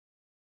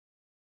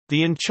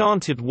The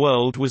Enchanted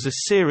World was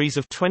a series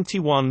of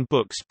 21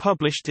 books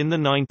published in the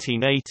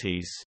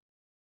 1980s.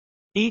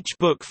 Each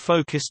book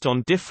focused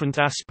on different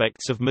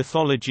aspects of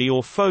mythology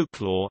or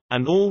folklore,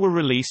 and all were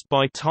released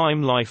by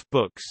Time Life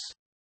Books.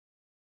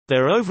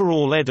 Their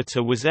overall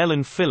editor was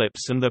Ellen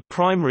Phillips and their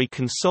primary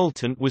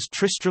consultant was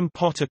Tristram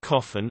Potter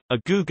Coffin, a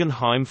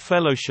Guggenheim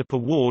Fellowship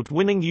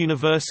Award-winning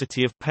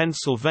University of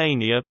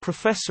Pennsylvania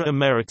Professor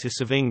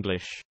Emeritus of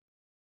English.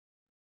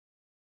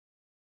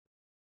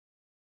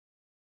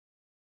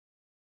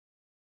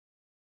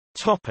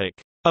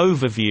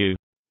 Overview.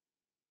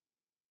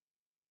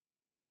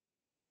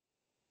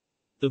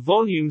 The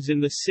volumes in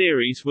the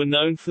series were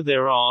known for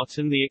their art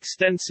and the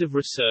extensive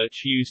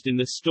research used in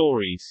the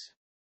stories.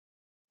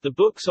 The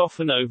books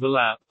often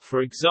overlap,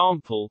 for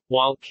example,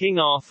 while King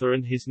Arthur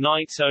and his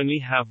knights only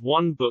have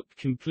one book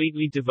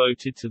completely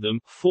devoted to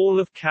them,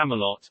 Fall of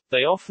Camelot,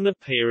 they often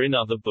appear in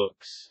other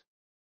books.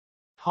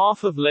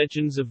 Half of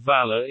Legends of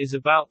Valor is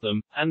about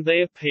them, and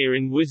they appear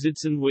in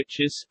Wizards and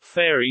Witches,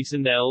 Fairies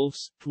and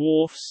Elves,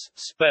 Dwarfs,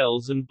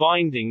 Spells and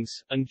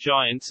Bindings, and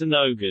Giants and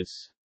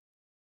Ogres.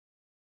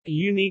 A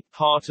unique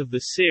part of the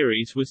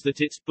series was that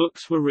its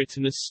books were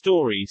written as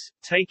stories,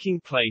 taking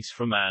place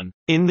from an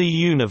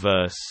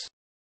in-the-universe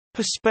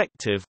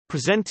perspective,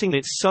 presenting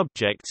its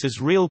subjects as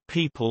real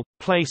people,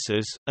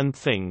 places, and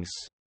things.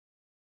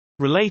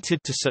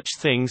 Related to such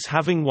things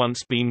having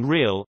once been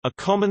real, a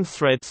common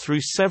thread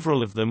through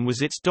several of them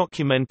was its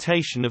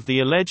documentation of the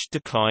alleged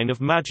decline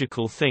of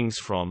magical things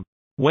from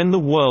when the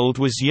world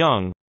was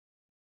young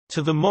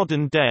to the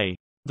modern day.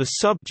 The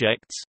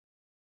subjects,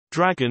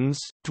 dragons,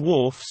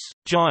 dwarfs,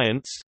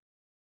 giants,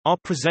 are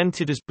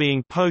presented as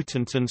being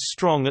potent and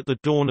strong at the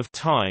dawn of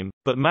time,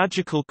 but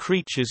magical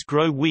creatures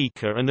grow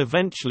weaker and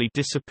eventually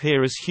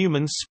disappear as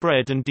humans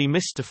spread and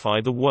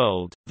demystify the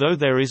world, though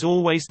there is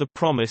always the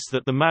promise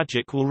that the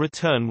magic will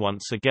return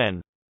once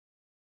again.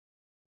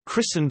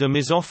 Christendom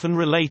is often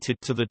related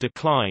to the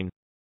decline.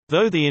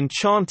 Though the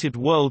Enchanted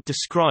World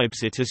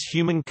describes it as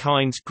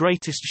humankind's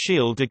greatest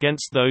shield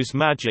against those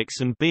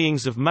magics and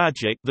beings of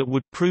magic that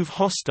would prove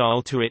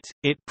hostile to it,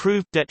 it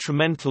proved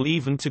detrimental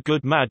even to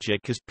good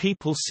magic as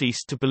people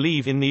ceased to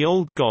believe in the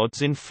old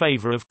gods in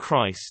favor of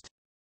Christ.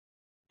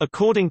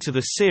 According to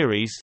the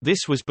series,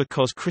 this was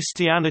because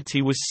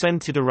Christianity was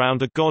centered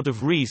around a God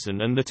of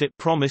reason and that it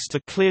promised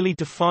a clearly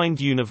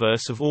defined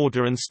universe of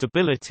order and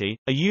stability,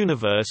 a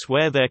universe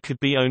where there could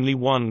be only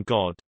one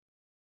God.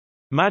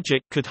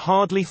 Magic could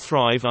hardly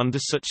thrive under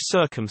such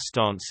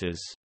circumstances.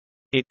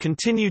 It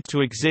continued to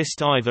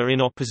exist either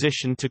in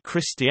opposition to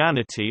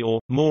Christianity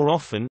or, more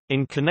often,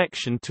 in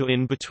connection to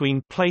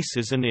in-between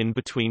places and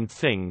in-between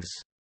things.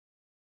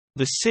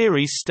 The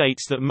series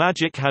states that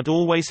magic had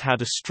always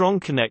had a strong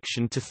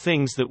connection to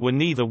things that were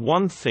neither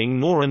one thing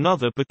nor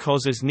another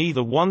because as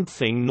neither one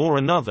thing nor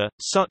another,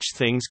 such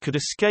things could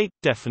escape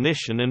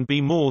definition and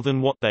be more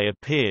than what they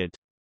appeared.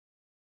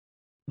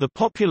 The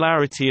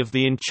popularity of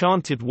the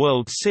Enchanted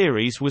World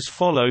series was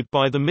followed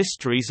by the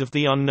Mysteries of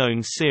the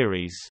Unknown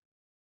series.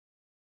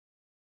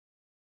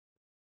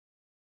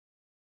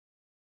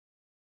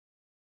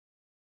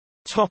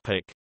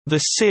 The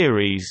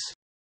series.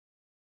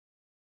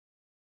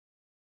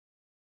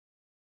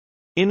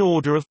 In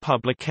order of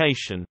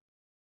publication.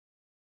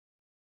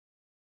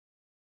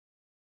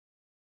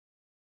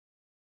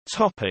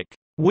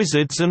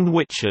 Wizards and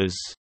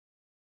Witches.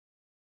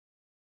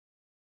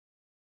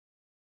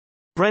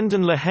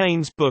 Brendan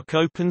Lehane's book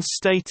opens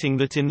stating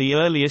that in the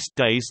earliest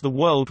days the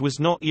world was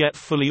not yet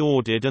fully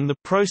ordered and the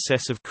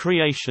process of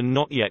creation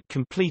not yet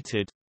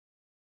completed.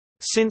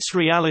 Since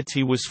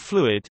reality was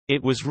fluid,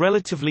 it was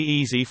relatively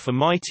easy for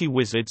mighty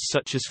wizards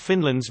such as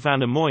Finland's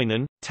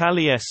Vainamoinen,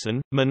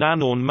 Taliesin,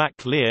 Manannán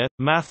mac Lir,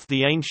 Math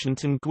the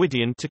Ancient and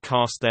Gwydion to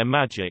cast their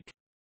magic.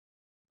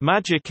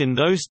 Magic in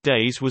those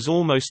days was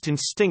almost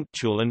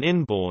instinctual and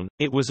inborn,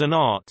 it was an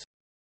art.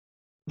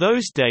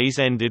 Those days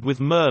ended with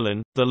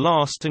Merlin, the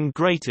last and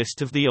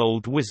greatest of the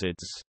old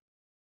wizards.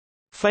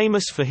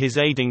 Famous for his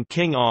aiding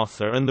King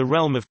Arthur and the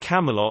realm of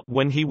Camelot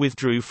when he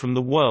withdrew from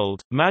the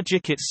world,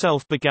 magic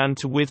itself began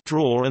to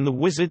withdraw and the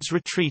wizards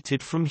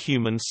retreated from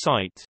human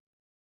sight.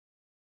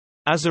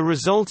 As a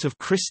result of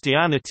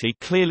Christianity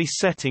clearly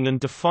setting and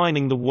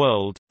defining the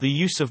world, the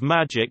use of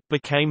magic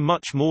became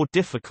much more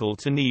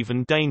difficult and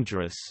even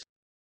dangerous.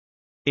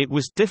 It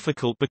was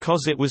difficult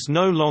because it was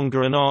no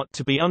longer an art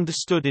to be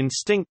understood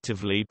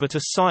instinctively but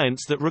a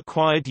science that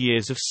required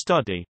years of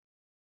study.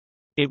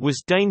 It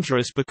was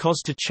dangerous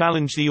because to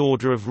challenge the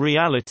order of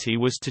reality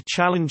was to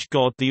challenge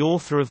God, the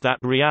author of that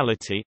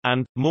reality,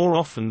 and, more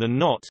often than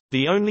not,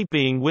 the only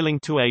being willing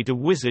to aid a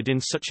wizard in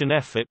such an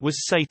effort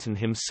was Satan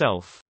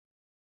himself.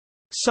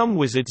 Some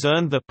wizards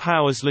earned their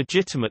powers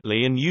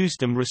legitimately and used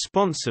them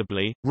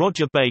responsibly.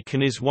 Roger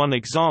Bacon is one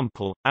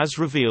example, as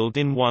revealed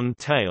in one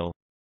tale.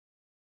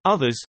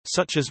 Others,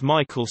 such as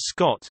Michael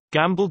Scott,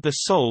 gambled their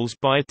souls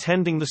by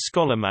attending the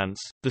Scholomance,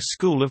 the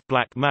school of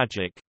black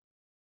magic.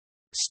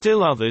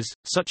 Still others,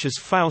 such as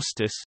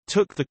Faustus,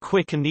 took the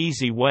quick and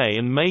easy way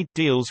and made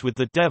deals with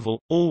the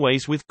devil,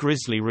 always with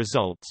grisly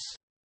results.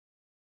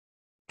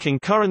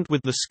 Concurrent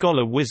with the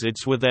scholar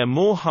wizards were their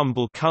more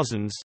humble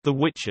cousins, the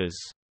witches.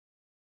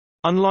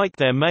 Unlike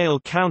their male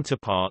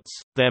counterparts,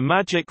 their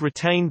magic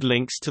retained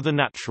links to the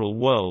natural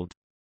world.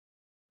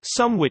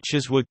 Some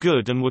witches were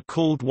good and were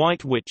called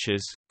white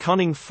witches,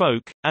 cunning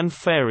folk, and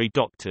fairy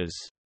doctors.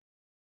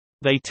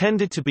 They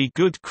tended to be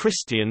good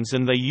Christians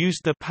and they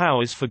used their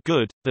powers for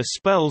good. Their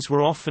spells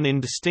were often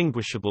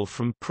indistinguishable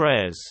from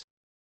prayers.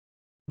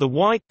 The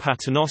white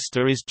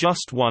paternoster is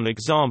just one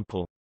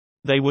example.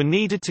 They were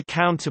needed to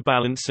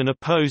counterbalance and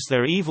oppose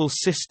their evil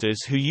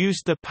sisters who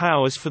used their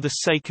powers for the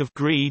sake of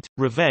greed,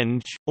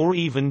 revenge, or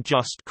even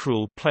just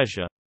cruel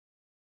pleasure.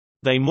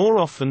 They more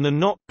often than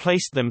not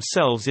placed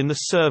themselves in the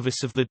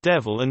service of the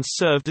devil and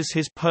served as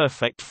his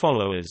perfect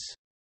followers.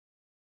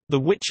 The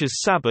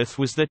witches' Sabbath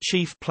was their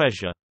chief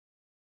pleasure.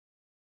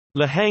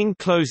 Lehane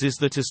closes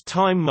that as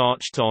time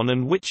marched on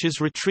and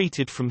witches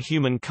retreated from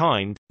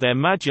humankind, their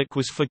magic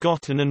was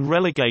forgotten and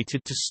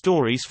relegated to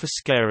stories for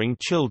scaring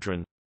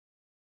children.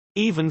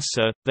 Even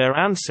so, their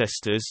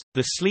ancestors,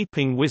 the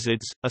sleeping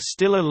wizards, are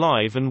still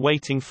alive and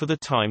waiting for the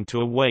time to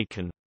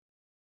awaken.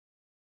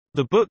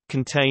 The book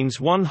contains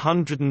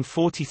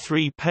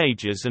 143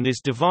 pages and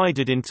is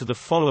divided into the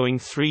following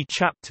 3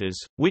 chapters,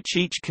 which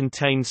each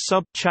contain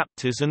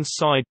sub-chapters and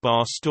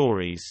sidebar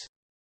stories.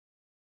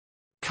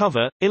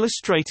 Cover,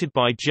 illustrated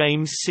by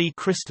James C.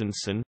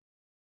 Christensen.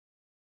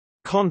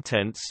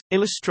 Contents,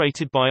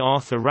 illustrated by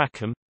Arthur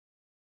Rackham.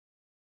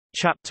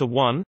 Chapter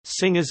 1,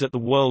 Singers at the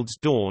World's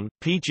Dawn,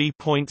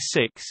 PG.6.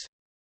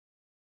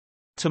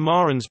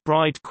 Tamarin's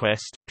Bride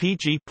Quest,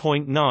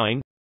 PG.9.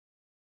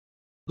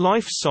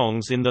 Life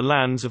Songs in the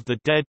Lands of the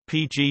Dead,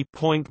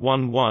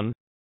 PG.11.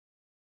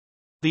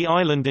 The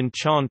Island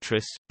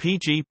Enchantress,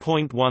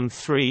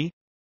 PG.13.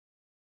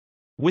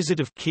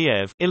 Wizard of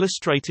Kiev,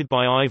 illustrated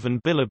by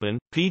Ivan Bilibin,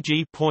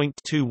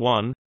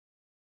 PG.21.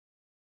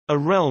 A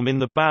Realm in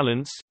the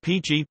Balance,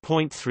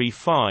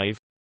 PG.35.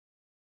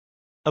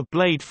 A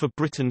Blade for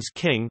Britain's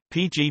King,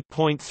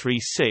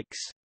 PG.36.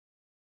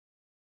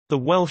 The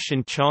Welsh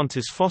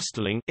Enchanters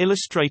Fosterling,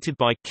 illustrated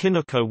by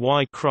Kinoko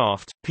Y.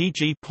 Craft,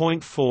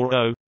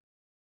 PG.40.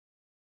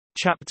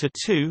 Chapter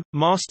 2,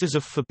 Masters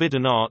of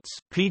Forbidden Arts,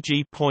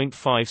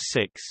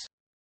 PG.56.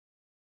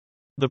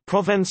 The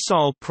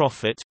Provençal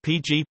Prophet,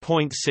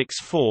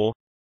 PG.64.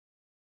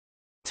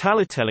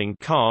 Tallytelling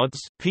Cards,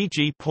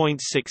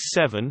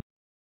 PG.67.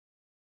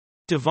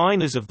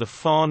 Diviners of the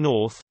Far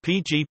North,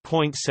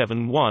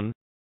 PG.71.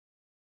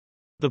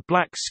 The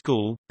Black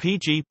School,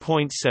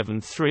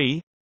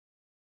 PG.73.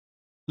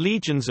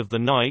 Legions of the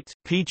Night,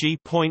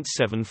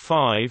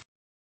 PG.75.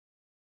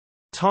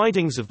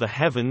 Tidings of the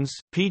Heavens,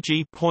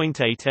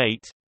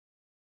 PG.88.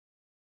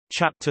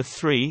 Chapter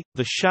 3,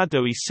 The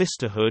Shadowy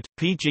Sisterhood,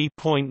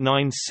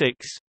 PG.96.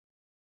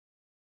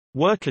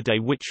 Workaday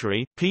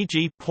Witchery,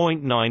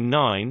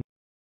 PG.99.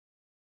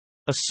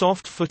 A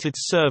Soft-Footed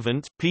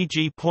Servant,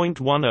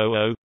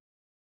 PG.100.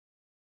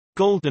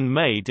 Golden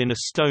Maid in a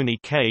Stony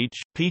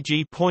Cage,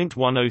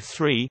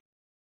 PG.103.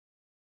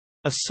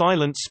 A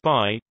Silent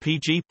Spy,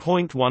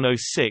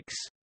 PG.106.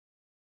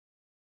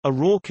 A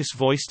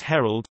Raucous-Voiced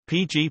Herald,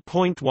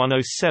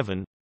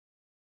 PG.107.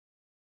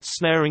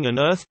 Snaring an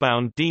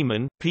Earthbound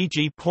Demon,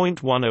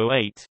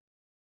 PG.108.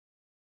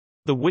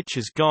 The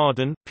Witch's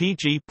Garden,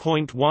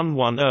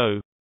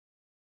 PG.110.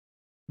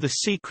 The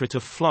Secret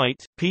of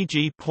Flight,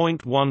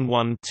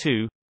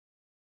 PG.112.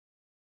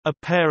 A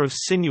Pair of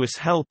Sinuous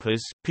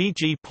Helpers,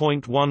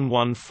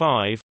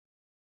 PG.115.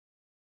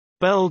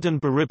 Belled and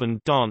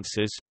Beribboned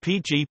Dancers,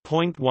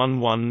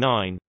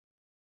 PG.119.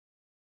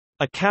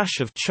 A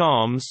Cache of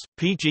Charms,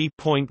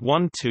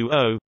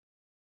 PG.120.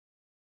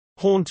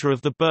 Haunter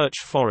of the Birch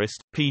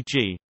Forest,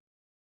 PG.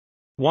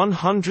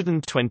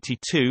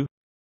 122.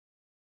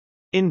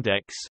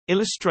 Index,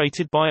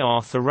 illustrated by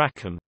Arthur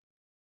Rackham.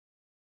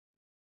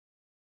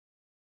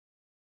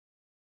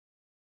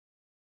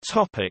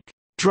 Topic: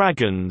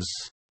 Dragons.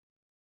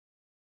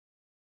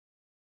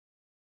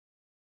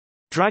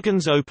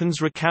 Dragons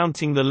opens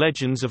recounting the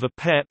legends of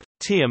Apep,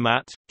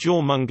 Tiamat,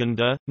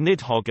 Jormungandr,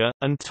 Nidhogger,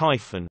 and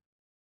Typhon.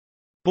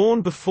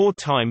 Born before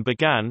time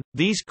began,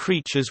 these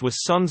creatures were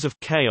sons of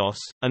chaos,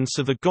 and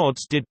so the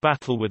gods did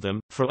battle with them,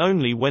 for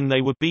only when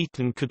they were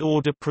beaten could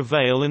order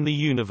prevail and the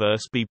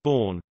universe be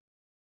born.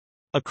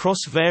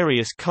 Across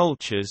various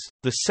cultures,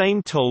 the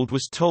same told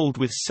was told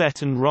with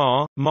Set and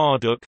Ra,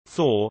 Marduk,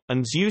 Thor,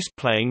 and Zeus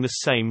playing the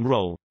same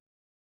role.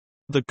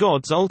 The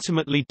gods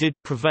ultimately did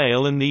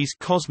prevail and these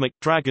cosmic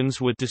dragons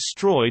were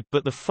destroyed,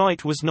 but the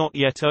fight was not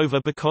yet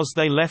over because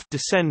they left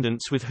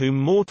descendants with whom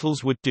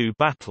mortals would do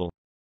battle.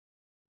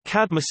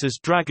 Cadmus's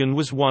dragon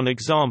was one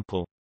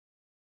example.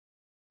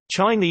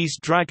 Chinese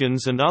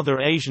dragons and other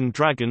Asian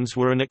dragons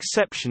were an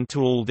exception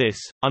to all this.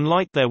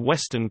 Unlike their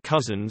Western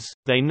cousins,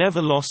 they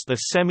never lost their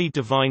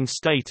semi-divine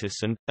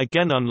status and,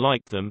 again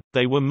unlike them,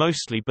 they were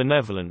mostly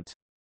benevolent.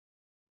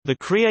 The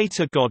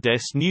creator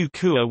goddess Nu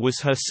Kua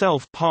was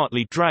herself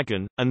partly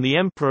dragon, and the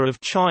emperor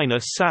of China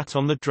sat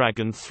on the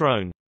dragon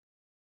throne.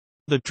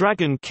 The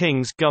dragon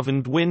kings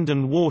governed wind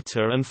and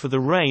water, and for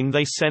the rain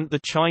they sent the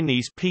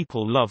Chinese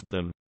people loved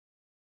them.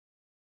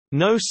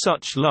 No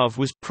such love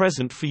was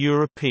present for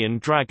European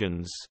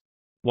dragons.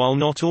 While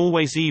not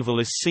always evil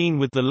as seen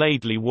with the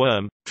Laidley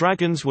worm,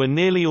 dragons were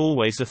nearly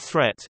always a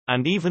threat,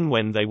 and even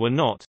when they were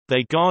not,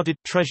 they guarded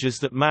treasures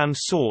that man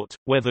sought,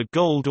 whether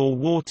gold or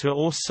water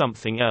or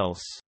something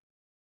else.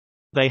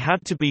 They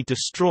had to be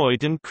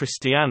destroyed, and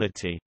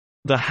Christianity,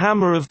 the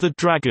hammer of the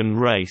dragon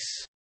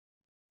race,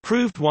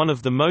 proved one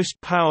of the most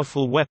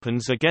powerful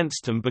weapons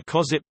against them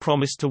because it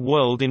promised a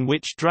world in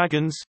which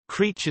dragons,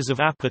 creatures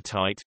of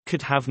appetite,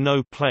 could have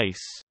no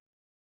place.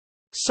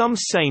 Some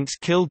saints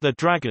killed their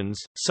dragons,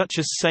 such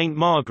as Saint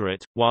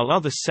Margaret, while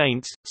other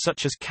saints,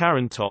 such as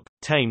Carantoc,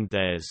 tamed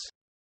theirs.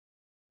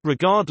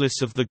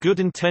 Regardless of the good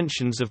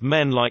intentions of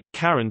men like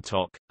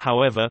Carantoc,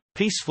 however,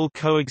 peaceful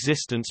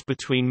coexistence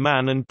between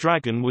man and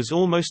dragon was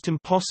almost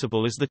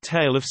impossible, as the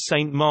tale of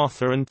Saint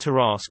Martha and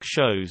Tarasque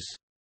shows.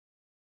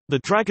 The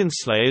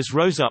Dragonslayers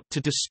rose up to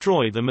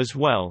destroy them as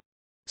well.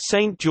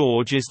 Saint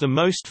George is the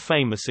most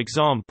famous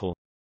example.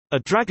 A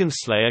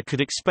dragonslayer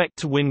could expect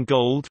to win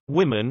gold,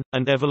 women,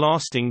 and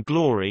everlasting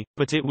glory,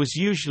 but it was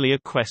usually a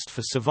quest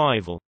for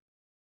survival.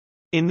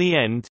 In the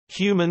end,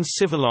 humans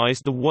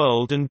civilized the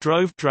world and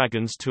drove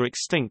dragons to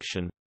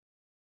extinction.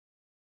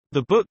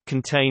 The book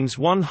contains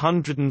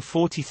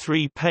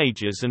 143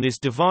 pages and is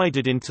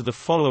divided into the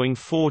following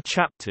 4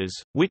 chapters,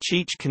 which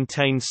each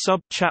contain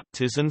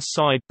sub-chapters and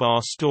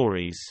sidebar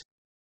stories.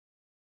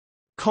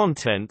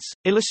 Contents,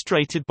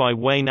 illustrated by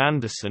Wayne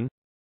Anderson.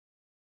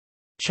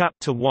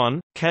 Chapter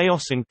 1,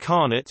 Chaos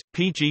Incarnate,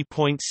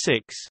 PG.6.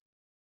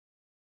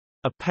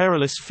 A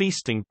Perilous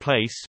Feasting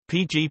Place,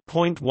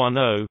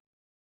 PG.10.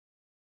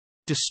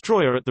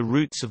 Destroyer at the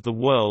Roots of the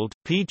World,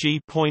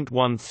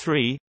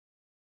 PG.13.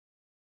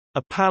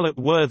 A Palette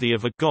Worthy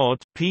of a God,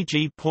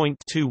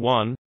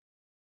 PG.21.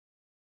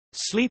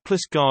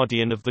 Sleepless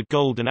Guardian of the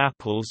Golden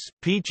Apples,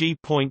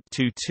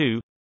 PG.22.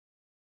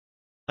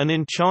 An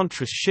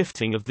Enchantress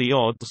Shifting of the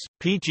Odds,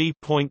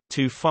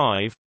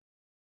 PG.25.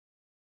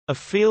 A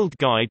Field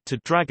Guide to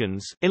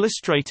Dragons,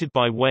 illustrated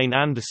by Wayne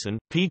Anderson,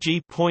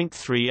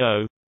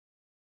 PG.30.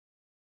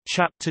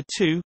 Chapter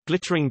 2,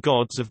 Glittering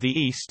Gods of the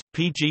East,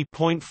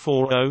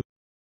 PG.40.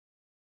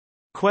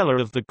 Queller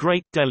of the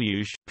Great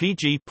Deluge,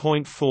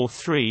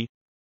 PG.43.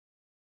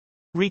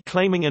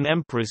 Reclaiming an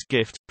Emperor's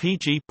Gift,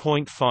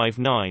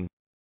 PG.59.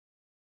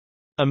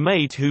 A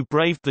Maid Who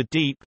Braved the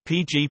Deep,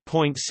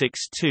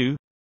 PG.62.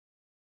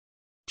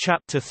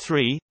 Chapter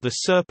 3, The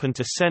Serpent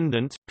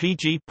Ascendant,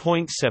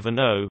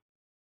 PG.70.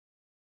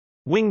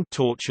 Winged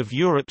Torch of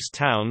Europe's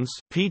Towns,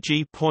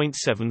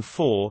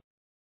 PG.74.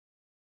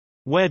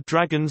 Where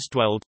Dragons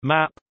Dwelled,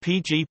 Map,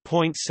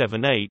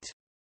 PG.78.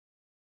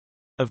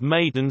 Of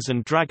Maidens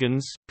and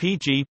Dragons,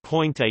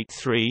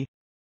 PG.83.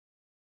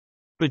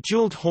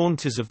 Bejeweled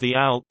Haunters of the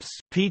Alps,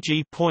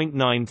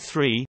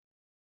 PG.93.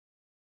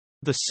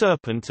 The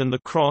Serpent and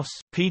the Cross,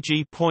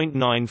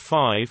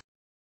 PG.95.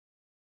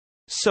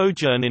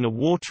 Sojourn in a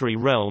Watery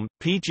Realm,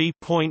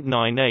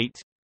 PG.98.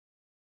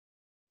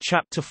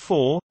 Chapter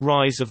 4,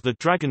 Rise of the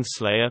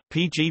Dragonslayer,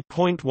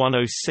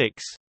 PG.106.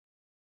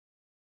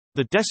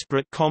 The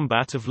Desperate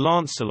Combat of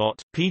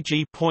Lancelot,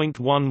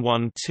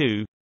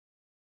 PG.112.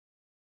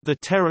 The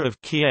Terror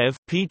of Kiev,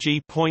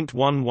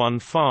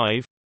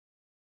 PG.115.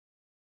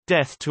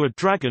 Death to a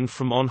Dragon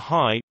from on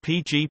High,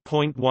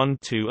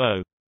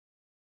 PG.120.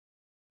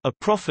 A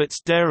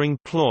Prophet's Daring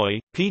Ploy,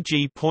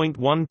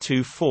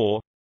 PG.124.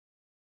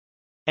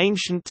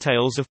 Ancient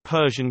Tales of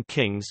Persian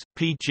Kings,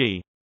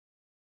 PG.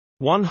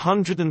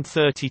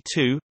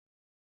 132.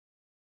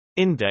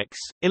 Index,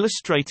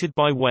 illustrated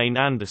by Wayne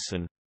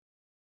Anderson.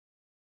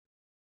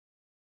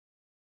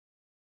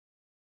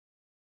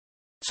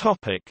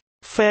 Topic: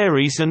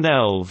 Fairies and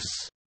Elves.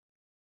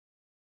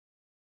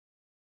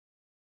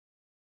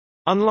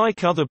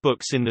 Unlike other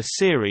books in the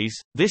series,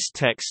 this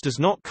text does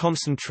not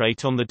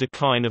concentrate on the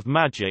decline of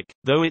magic,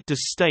 though it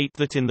does state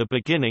that in the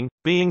beginning,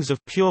 beings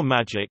of pure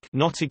magic,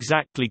 not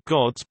exactly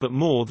gods but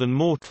more than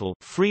mortal,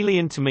 freely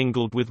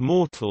intermingled with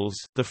mortals.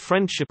 The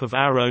friendship of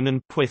Aron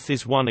and Pwyth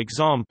is one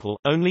example,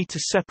 only to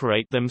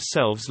separate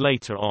themselves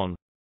later on.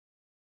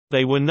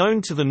 They were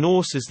known to the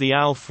Norse as the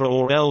Alpha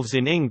or Elves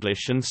in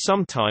English, and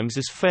sometimes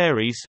as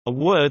fairies, a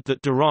word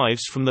that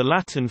derives from the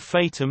Latin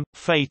fatum,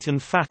 fate,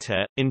 and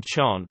fater,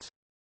 enchant.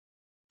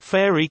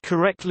 Fairy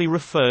correctly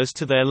refers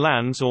to their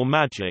lands or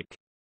magic.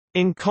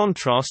 In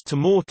contrast to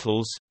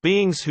mortals,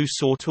 beings who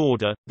sought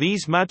order,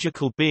 these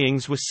magical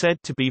beings were said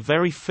to be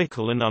very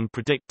fickle and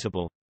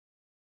unpredictable.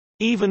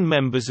 Even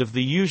members of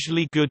the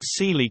usually good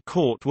Seelie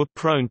court were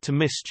prone to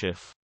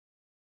mischief.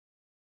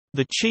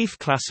 The chief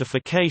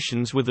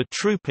classifications were the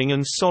trooping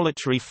and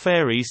solitary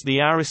fairies, the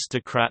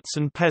aristocrats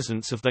and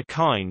peasants of their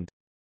kind.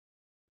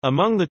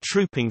 Among the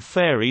trooping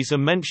fairies are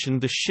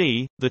mentioned the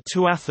Sidhe, the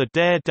Tuatha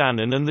Dé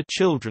Danann and the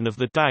children of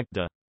the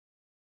Dagda.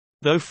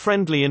 Though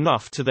friendly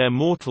enough to their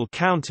mortal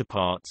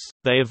counterparts,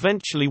 they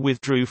eventually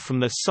withdrew from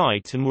their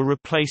sight and were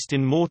replaced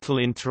in mortal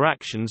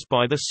interactions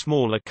by their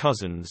smaller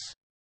cousins.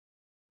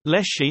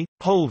 Leshy,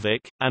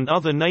 Polvik, and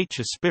other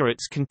nature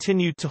spirits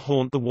continued to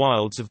haunt the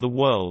wilds of the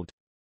world.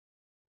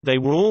 They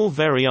were all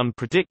very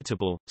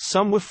unpredictable,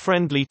 some were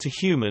friendly to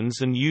humans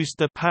and used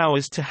their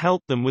powers to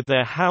help them with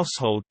their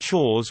household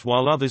chores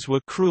while others were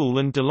cruel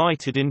and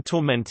delighted in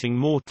tormenting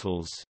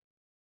mortals.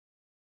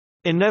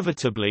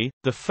 Inevitably,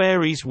 the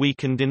fairies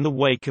weakened in the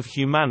wake of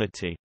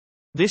humanity.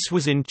 This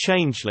was in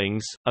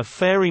Changelings, a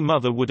fairy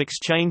mother would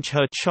exchange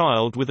her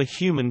child with a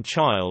human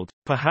child,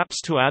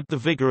 perhaps to add the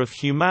vigor of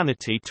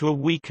humanity to a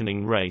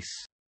weakening race.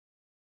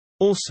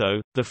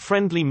 Also, the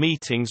friendly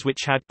meetings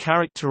which had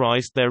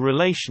characterized their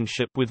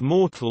relationship with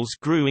mortals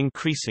grew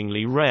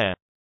increasingly rare.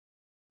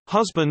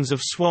 Husbands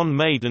of swan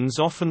maidens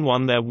often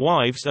won their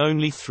wives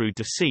only through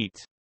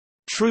deceit.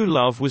 True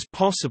love was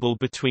possible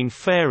between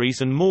fairies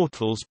and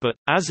mortals but,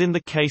 as in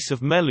the case of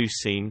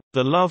Melusine,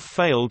 the love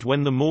failed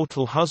when the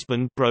mortal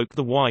husband broke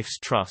the wife's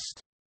trust.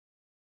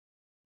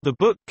 The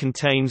book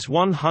contains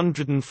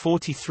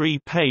 143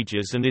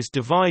 pages and is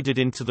divided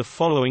into the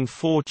following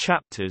 4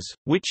 chapters,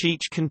 which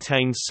each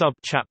contains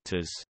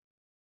sub-chapters.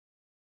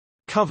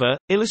 Cover,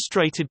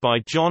 illustrated by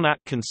John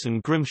Atkinson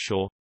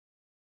Grimshaw.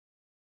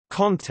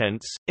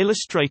 Contents,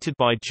 illustrated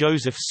by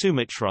Joseph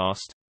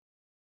Sumitrast.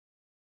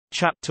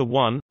 Chapter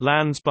 1,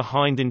 Lands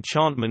Behind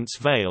Enchantment's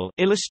Veil,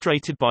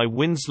 illustrated by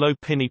Winslow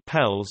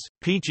Pinney-Pells,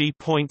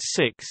 PG.6.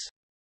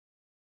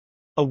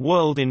 A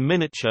World in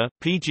Miniature,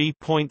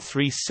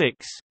 PG.36.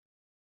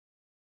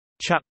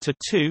 Chapter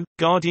 2,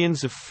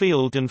 Guardians of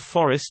Field and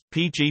Forest,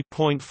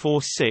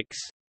 PG.46.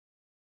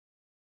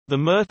 The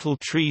Myrtle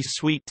Tree's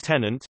Sweet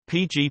Tenant,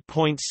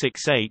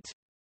 PG.68.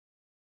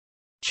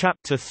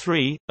 Chapter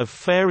 3, Of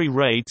Fairy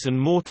Raids and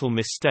Mortal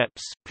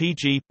Missteps,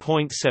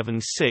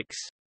 PG.76.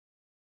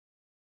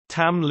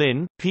 Tam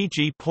Lin,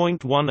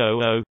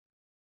 PG.100.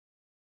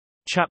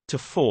 Chapter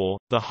 4,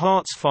 The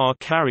Heart's Far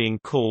Carrying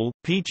Call,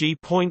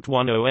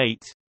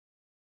 PG.108.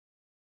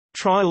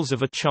 Trials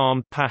of a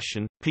Charmed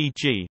Passion,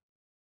 PG.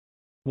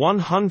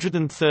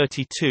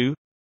 132.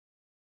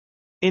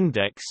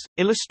 Index,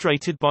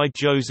 illustrated by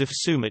Joseph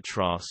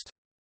Sumitrast.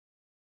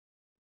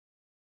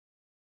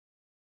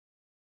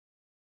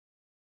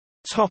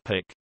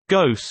 Topic: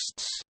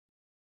 Ghosts.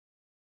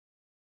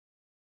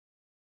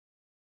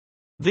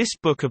 This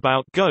book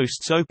about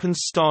ghosts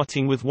opens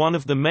starting with one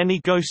of the many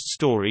ghost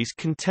stories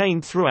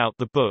contained throughout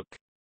the book.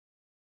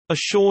 A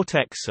short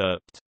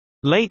excerpt.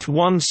 Late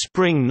one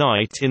spring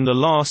night in the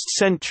last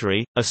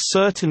century, a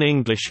certain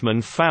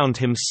Englishman found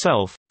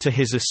himself, to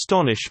his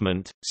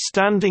astonishment,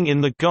 standing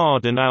in the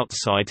garden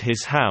outside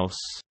his house.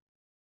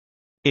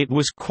 It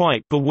was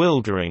quite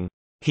bewildering.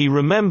 He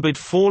remembered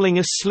falling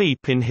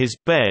asleep in his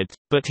bed,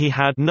 but he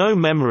had no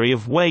memory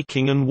of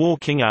waking and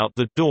walking out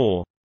the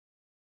door.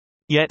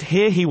 Yet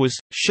here he was,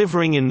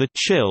 shivering in the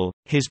chill,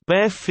 his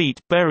bare feet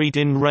buried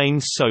in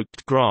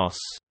rain-soaked grass.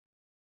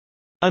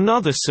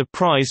 Another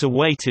surprise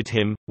awaited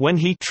him. When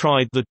he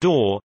tried the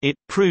door, it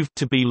proved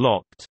to be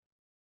locked.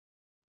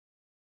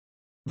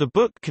 The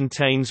book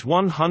contains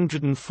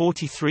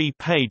 143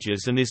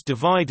 pages and is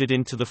divided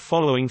into the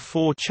following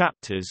 4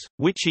 chapters,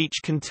 which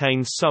each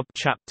contain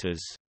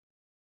sub-chapters.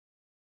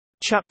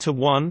 Chapter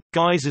 1,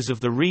 Guises of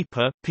the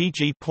Reaper,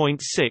 PG.6.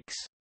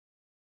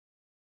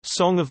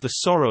 Song of the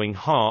Sorrowing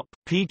Harp,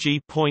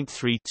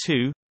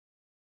 PG.32.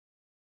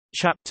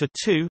 Chapter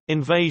 2,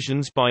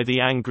 Invasions by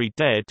the Angry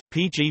Dead,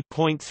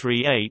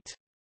 PG.38.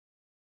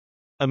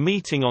 A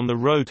Meeting on the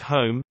Road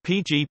Home,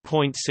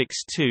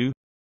 PG.62.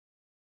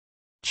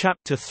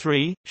 Chapter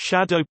 3,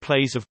 Shadow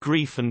Plays of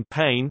Grief and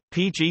Pain,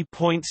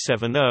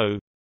 PG.70.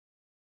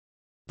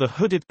 The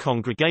Hooded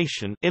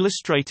Congregation,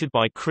 illustrated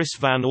by Chris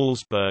Van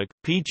Allsburg,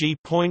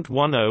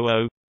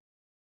 PG.100.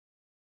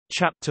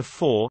 Chapter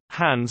 4,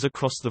 Hands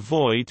Across the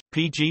Void,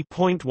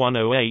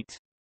 PG.108.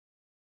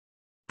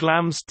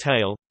 Glam's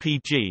Tale,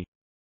 PG.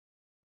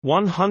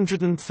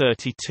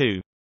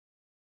 132.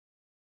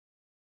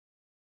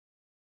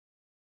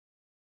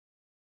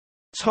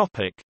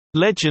 Topic: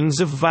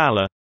 Legends of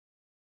Valor.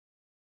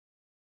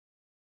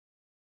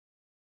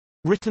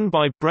 Written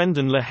by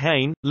Brendan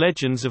Lehane,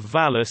 Legends of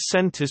Valor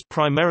centers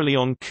primarily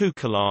on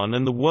Cuchulainn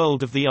and the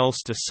world of the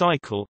Ulster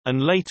Cycle,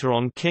 and later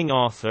on King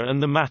Arthur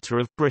and the matter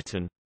of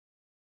Britain.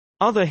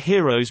 Other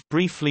heroes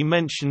briefly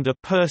mentioned are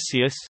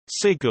Perseus,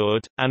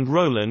 Sigurd, and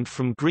Roland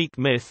from Greek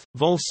myth,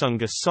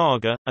 Volsunga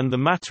Saga, and the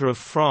matter of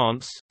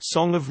France,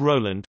 Song of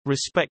Roland,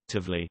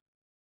 respectively.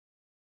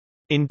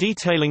 In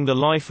detailing the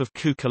life of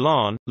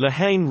Cuchulainn,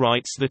 Lehane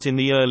writes that in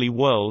the early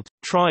world,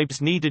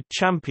 tribes needed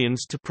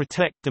champions to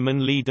protect them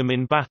and lead them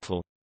in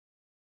battle.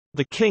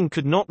 The king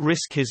could not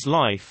risk his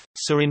life,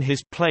 so in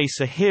his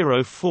place a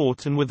hero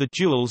fought and were the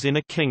jewels in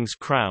a king's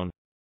crown.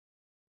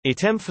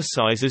 It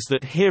emphasizes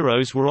that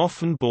heroes were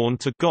often born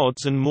to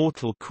gods and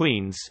mortal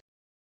queens.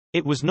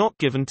 It was not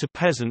given to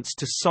peasants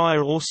to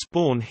sire or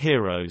spawn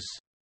heroes.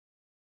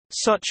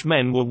 Such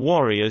men were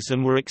warriors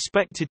and were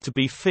expected to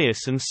be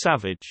fierce and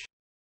savage.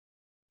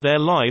 Their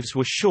lives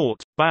were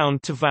short,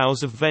 bound to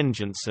vows of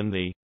vengeance and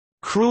the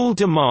cruel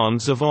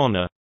demands of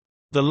honor.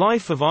 The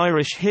life of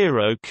Irish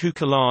hero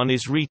Cuchulainn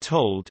is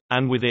retold,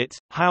 and with it,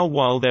 how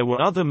while there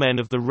were other men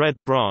of the Red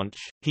Branch,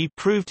 he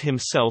proved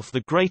himself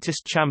the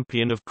greatest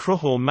champion of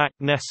Cruthor mac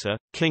Nessa,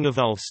 king of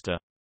Ulster.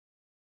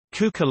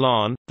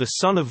 Cuchulainn, the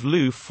son of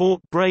Lu,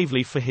 fought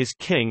bravely for his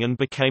king and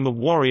became a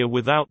warrior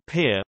without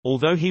peer,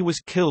 although he was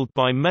killed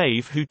by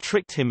Maeve, who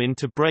tricked him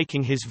into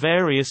breaking his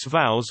various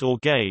vows or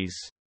gays.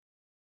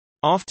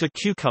 After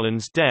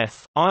Cuchulainn's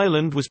death,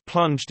 Ireland was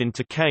plunged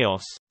into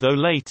chaos, though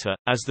later,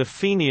 as the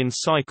Fenian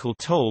cycle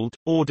told,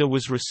 order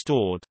was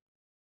restored.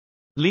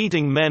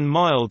 Leading men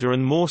milder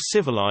and more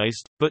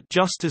civilized, but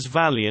just as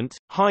valiant,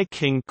 High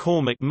King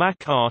Cormac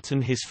Mac Art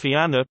and his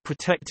Fianna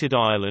protected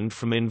Ireland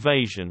from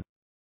invasion.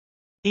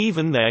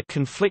 Even their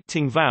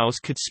conflicting vows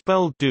could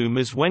spell doom,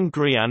 as when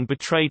Grianne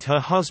betrayed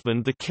her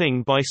husband the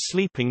king by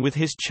sleeping with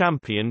his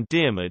champion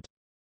Diarmid.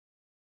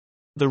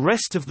 The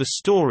rest of the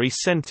story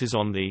centers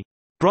on the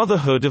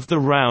Brotherhood of the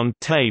Round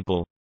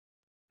Table.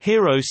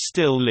 Heroes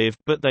still lived,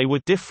 but they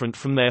were different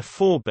from their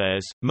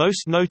forebears,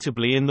 most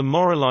notably in the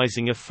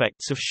moralizing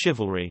effects of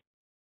chivalry.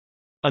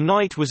 A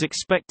knight was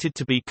expected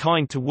to be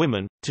kind to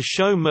women, to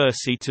show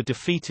mercy to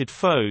defeated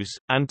foes,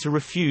 and to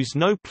refuse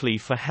no plea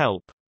for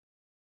help.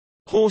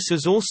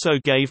 Horses also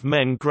gave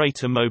men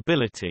greater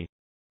mobility.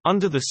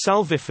 Under the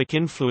salvific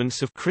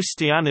influence of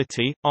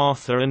Christianity,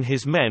 Arthur and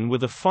his men were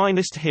the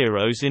finest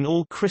heroes in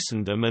all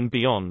Christendom and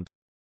beyond.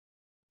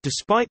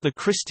 Despite the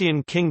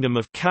Christian kingdom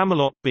of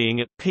Camelot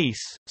being at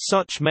peace,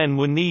 such men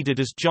were needed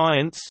as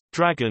giants,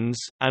 dragons,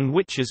 and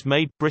witches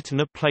made Britain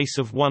a place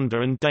of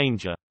wonder and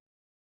danger.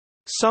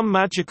 Some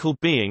magical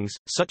beings,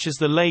 such as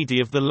the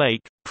Lady of the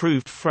Lake,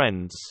 proved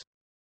friends.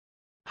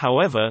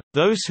 However,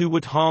 those who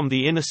would harm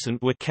the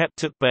innocent were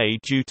kept at bay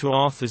due to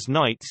Arthur's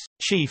knights,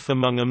 chief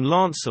among them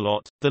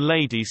Lancelot, the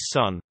lady's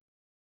son.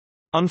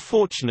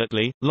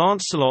 Unfortunately,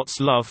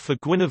 Lancelot's love for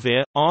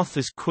Guinevere,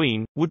 Arthur's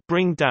queen, would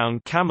bring down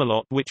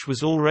Camelot, which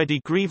was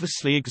already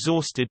grievously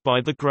exhausted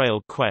by the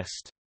Grail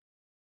quest.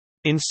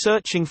 In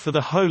searching for the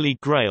Holy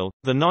Grail,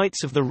 the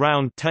Knights of the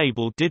Round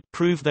Table did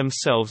prove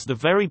themselves the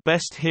very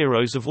best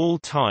heroes of all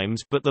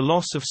times, but the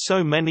loss of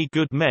so many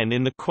good men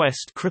in the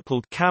quest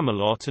crippled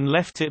Camelot and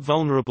left it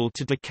vulnerable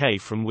to decay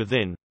from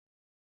within.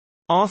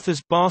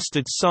 Arthur's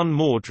bastard son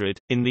Mordred,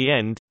 in the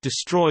end,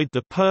 destroyed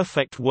the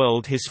perfect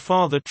world his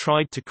father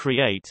tried to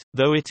create,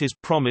 though it is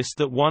promised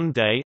that one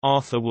day,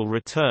 Arthur will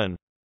return.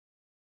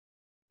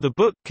 The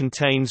book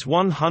contains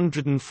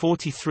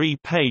 143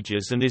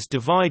 pages and is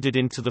divided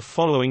into the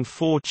following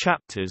 4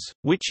 chapters,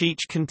 which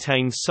each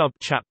contain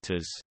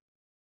sub-chapters.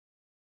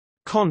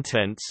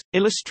 Contents,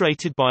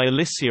 illustrated by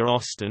Alicia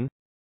Austin.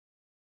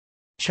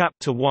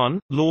 Chapter 1,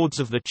 Lords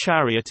of the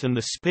Chariot and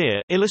the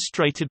Spear,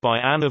 illustrated by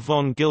Anna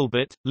von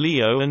Gilbert,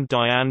 Leo and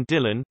Diane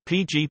Dillon,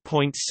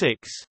 PG.6.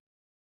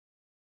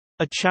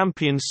 A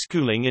Champion's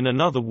Schooling in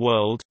Another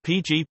World,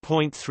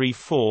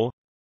 PG.34.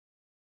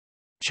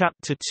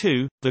 Chapter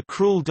 2, The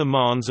Cruel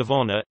Demands of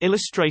Honor,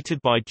 illustrated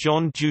by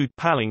John Jude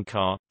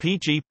Palencar,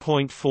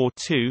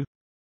 PG.42.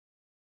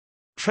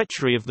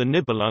 Treachery of the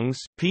Nibelungs,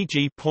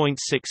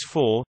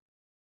 PG.64.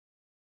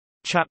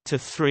 Chapter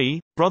 3,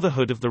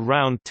 Brotherhood of the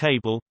Round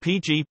Table,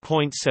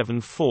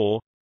 PG.74.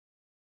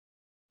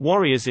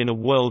 Warriors in a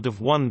World of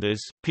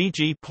Wonders,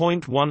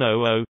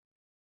 PG.100.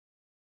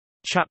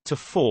 Chapter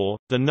 4,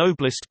 The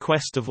Noblest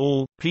Quest of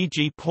All,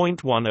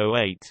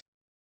 PG.108.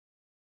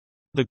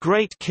 The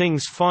Great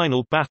King's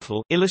Final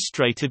Battle,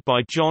 illustrated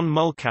by John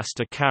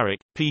Mulcaster Carrick,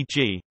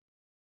 PG.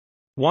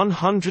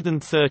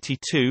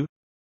 132.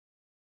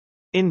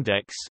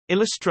 Index,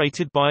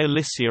 illustrated by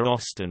Alicia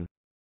Austin.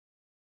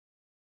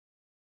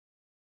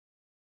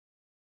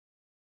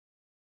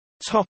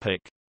 Topic: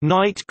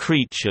 Night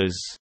creatures.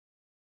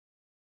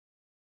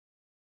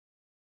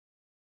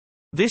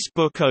 This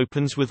book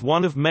opens with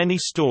one of many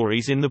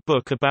stories in the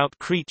book about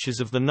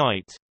creatures of the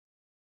night.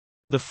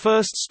 The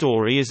first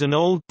story is an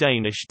old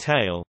Danish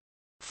tale.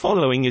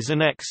 Following is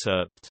an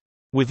excerpt.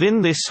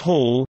 Within this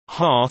hall,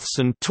 hearths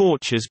and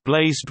torches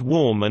blazed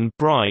warm and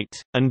bright,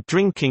 and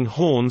drinking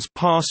horns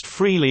passed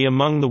freely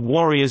among the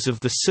warriors of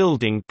the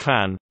Silding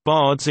clan.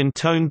 Bards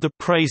intoned the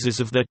praises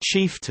of their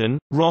chieftain,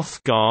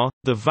 Hrothgar,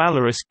 the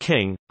valorous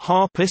king.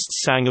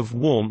 Harpists sang of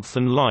warmth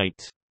and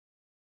light.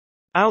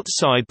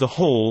 Outside the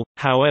hall,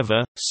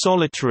 however,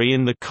 solitary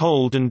in the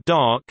cold and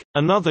dark,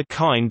 another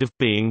kind of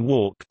being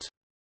walked.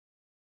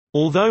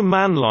 Although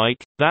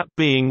manlike, that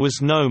being was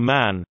no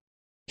man.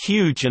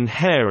 Huge and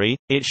hairy,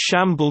 it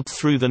shambled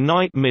through the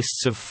night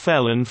mists of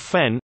fell and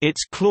fen,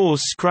 its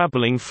claws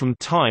scrabbling from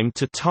time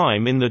to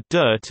time in the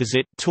dirt as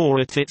it tore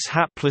at its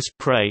hapless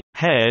prey,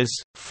 hares,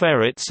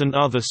 ferrets and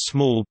other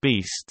small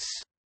beasts.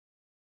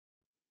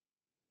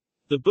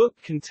 The book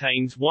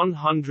contains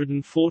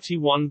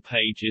 141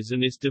 pages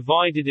and is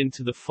divided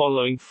into the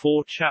following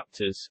 4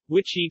 chapters,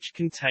 which each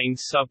contain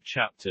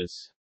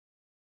sub-chapters.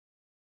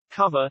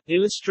 Cover,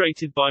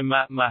 illustrated by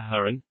Matt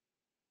Maharan.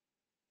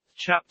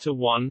 Chapter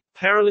 1,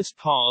 Perilous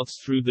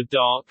Paths Through the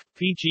Dark,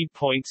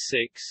 PG.6.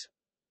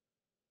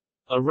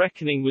 A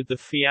Reckoning with the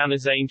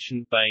Fianna's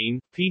Ancient Bane,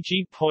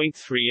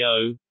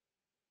 PG.30.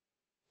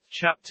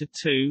 Chapter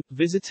 2,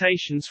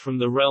 Visitations from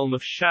the Realm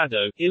of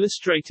Shadow,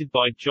 illustrated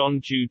by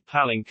John Jude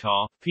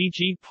Palencar,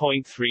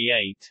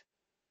 PG.38.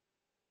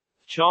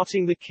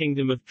 Charting the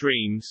Kingdom of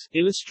Dreams,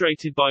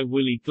 illustrated by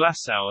Willie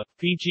Glassauer,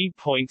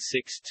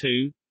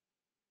 pg.62.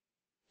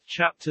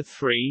 Chapter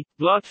 3,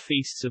 Blood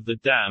Feasts of the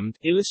Damned,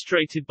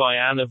 illustrated by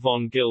Anna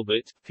von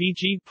Gilbert,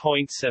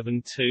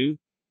 pg.72.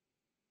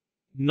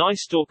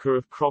 Nightstalker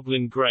of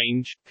Croglin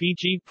Grange,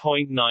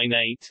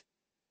 pg.98.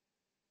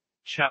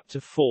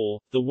 Chapter 4,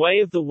 The Way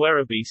of the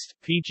Werebeast,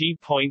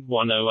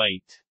 pg.108.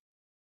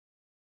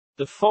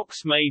 The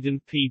Fox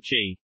Maiden,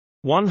 pg.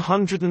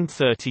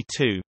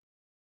 132.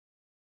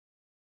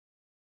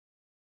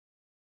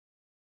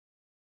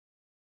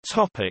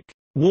 Topic: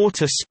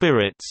 Water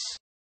spirits.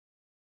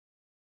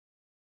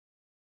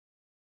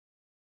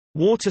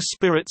 Water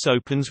Spirits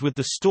opens with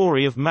the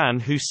story of man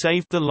who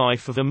saved the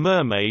life of a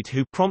mermaid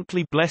who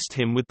promptly blessed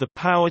him with the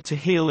power to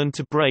heal and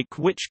to break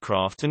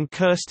witchcraft and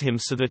cursed him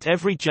so that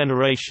every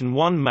generation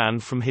one man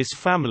from his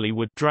family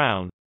would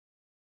drown.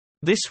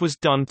 This was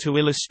done to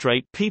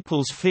illustrate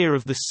people's fear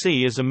of the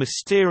sea as a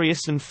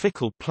mysterious and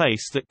fickle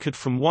place that could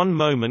from one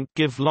moment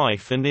give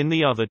life and in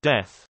the other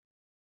death.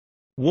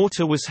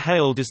 Water was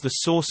hailed as the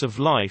source of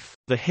life.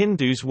 The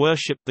Hindus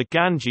worshipped the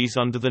Ganges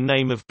under the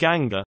name of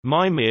Ganga.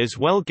 Mimir's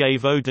well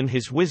gave Odin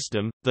his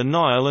wisdom. The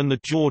Nile and the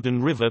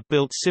Jordan River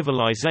built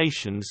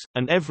civilizations,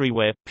 and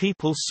everywhere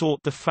people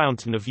sought the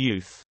fountain of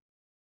youth.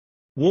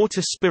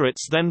 Water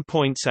Spirits then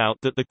points out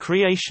that the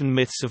creation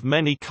myths of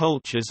many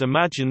cultures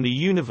imagine the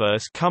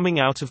universe coming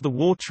out of the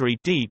watery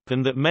deep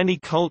and that many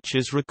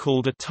cultures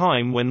recalled a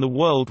time when the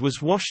world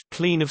was washed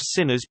clean of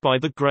sinners by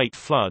the Great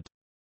Flood.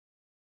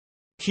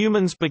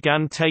 Humans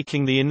began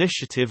taking the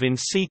initiative in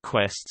sea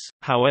quests,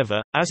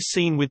 however, as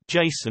seen with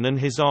Jason and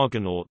his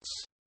Argonauts.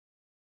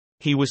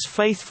 He was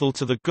faithful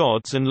to the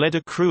gods and led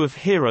a crew of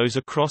heroes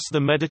across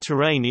the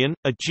Mediterranean,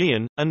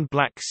 Aegean, and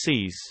Black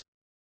Seas.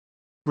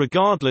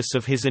 Regardless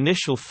of his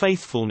initial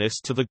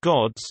faithfulness to the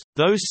gods,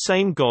 those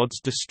same gods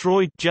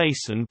destroyed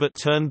Jason but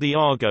turned the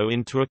Argo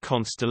into a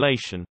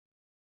constellation.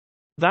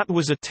 That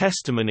was a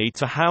testimony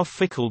to how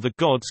fickle the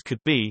gods could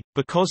be,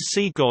 because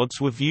sea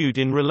gods were viewed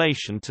in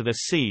relation to their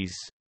seas.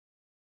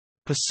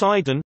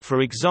 Poseidon,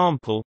 for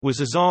example, was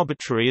as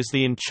arbitrary as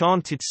the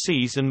enchanted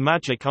seas and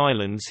magic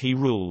islands he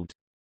ruled.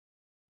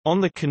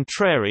 On the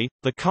contrary,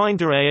 the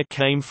kinder Ea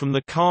came from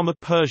the calmer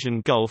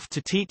Persian Gulf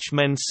to teach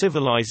men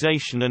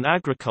civilization and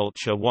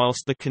agriculture,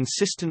 whilst the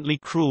consistently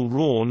cruel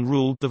Rawn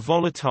ruled the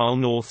volatile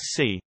North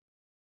Sea.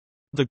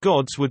 The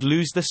gods would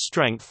lose their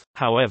strength,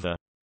 however.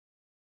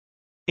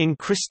 In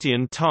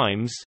Christian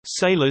times,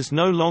 sailors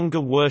no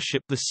longer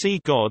worshipped the sea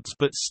gods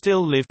but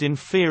still lived in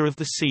fear of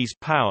the sea's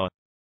power.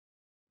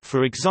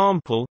 For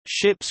example,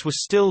 ships were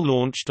still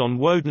launched on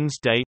Woden's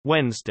Day,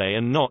 Wednesday,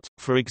 and not,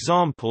 for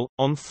example,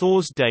 on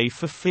Thor's Day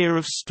for fear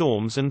of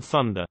storms and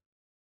thunder.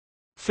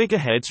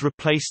 Figureheads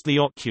replaced the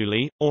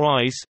oculi, or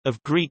eyes,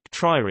 of Greek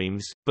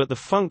triremes, but the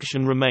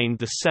function remained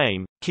the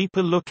same: keep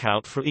a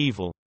lookout for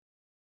evil.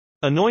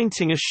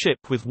 Anointing a ship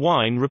with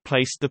wine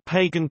replaced the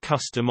pagan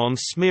custom on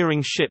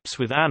smearing ships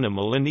with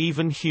animal and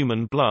even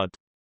human blood.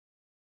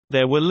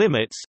 There were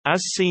limits,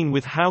 as seen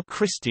with how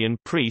Christian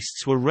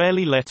priests were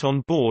rarely let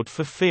on board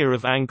for fear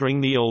of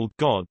angering the old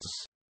gods.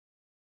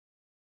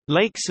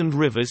 Lakes and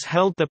rivers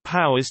held their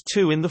powers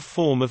too in the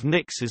form of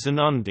nixes and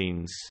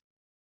undines.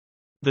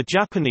 The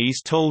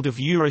Japanese told of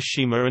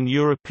Urashima and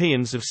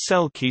Europeans of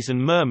selkies and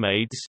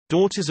mermaids,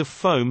 daughters of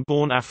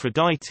foam-born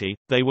Aphrodite.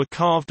 They were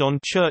carved on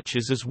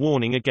churches as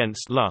warning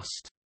against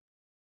lust.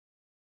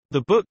 The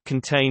book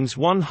contains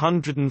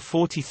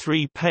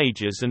 143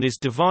 pages and is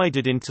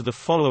divided into the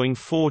following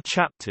 4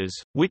 chapters,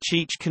 which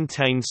each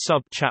contain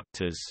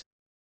sub-chapters.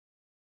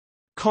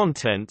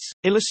 Contents,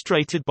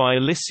 illustrated by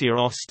Alicia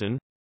Austin.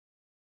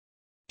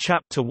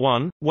 Chapter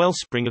 1,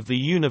 Wellspring of the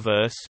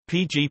Universe,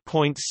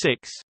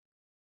 pg.6.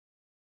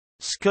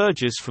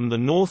 Scourges from the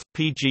North,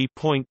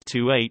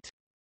 pg.28.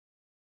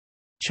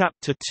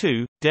 Chapter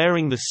 2,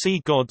 Daring the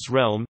Sea God's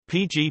Realm,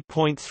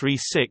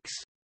 pg.36.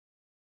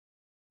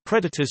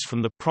 Predators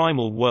from the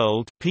Primal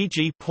World,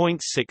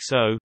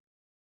 pg.60.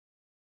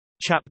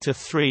 Chapter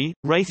 3,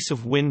 Wraiths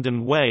of Wind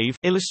and Wave,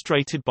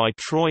 illustrated by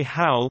Troy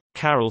Howell,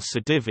 Carol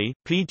Sadivi,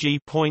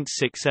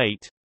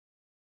 pg.68.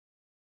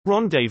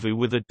 Rendezvous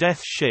with a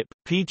Death Ship,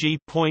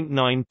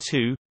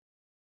 pg.92.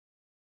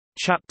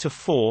 Chapter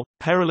 4,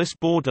 Perilous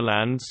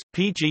Borderlands,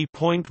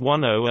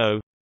 pg.100.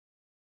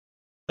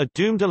 A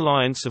Doomed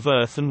Alliance of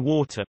Earth and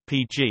Water,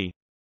 pg.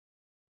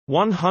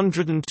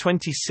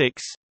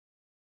 126.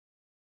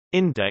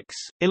 Index,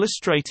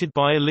 illustrated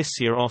by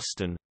Alicia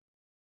Austin.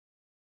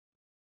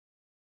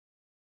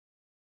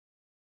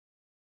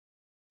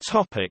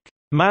 Topic: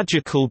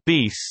 Magical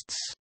Beasts.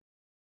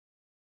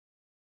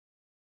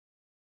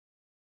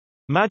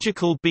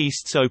 Magical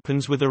Beasts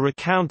opens with a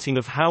recounting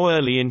of how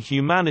early in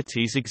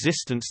humanity's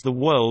existence the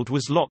world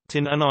was locked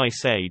in an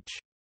ice age.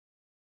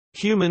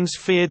 Humans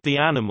feared the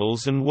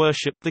animals and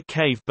worshipped the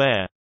cave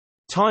bear.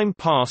 Time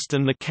passed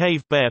and the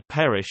cave bear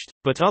perished,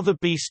 but other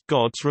beast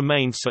gods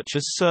remained, such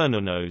as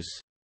Cernunnos.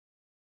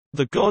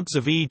 The gods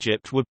of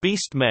Egypt were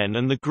beast men,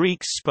 and the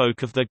Greeks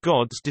spoke of their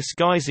gods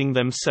disguising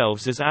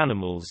themselves as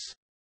animals.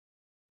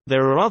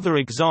 There are other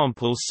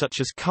examples such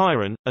as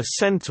Chiron, a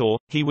centaur.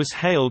 He was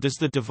hailed as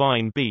the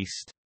divine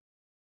beast.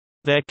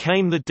 There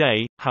came the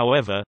day,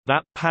 however,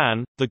 that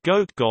Pan, the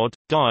goat god,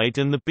 died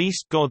and the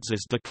beast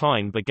gods'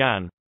 decline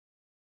began.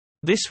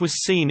 This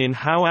was seen in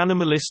how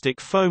animalistic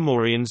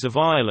Fomorians of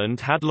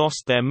Ireland had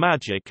lost their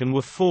magic and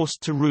were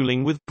forced to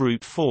ruling with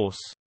brute force.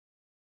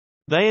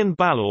 They and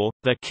Valor,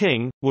 their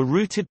king, were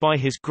rooted by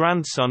his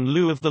grandson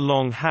Lu of the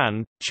Long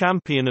Hand,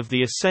 champion of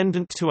the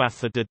ascendant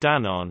Tuatha de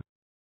Danann.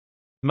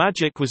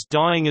 Magic was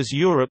dying as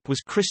Europe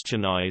was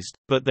Christianized,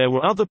 but there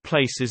were other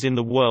places in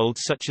the world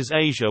such as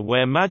Asia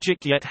where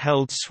magic yet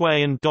held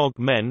sway and dog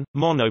men,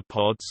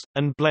 monopods,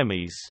 and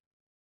blemmies.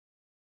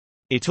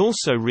 It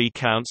also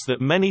recounts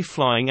that many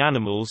flying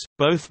animals,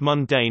 both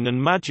mundane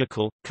and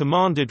magical,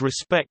 commanded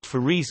respect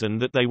for reason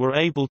that they were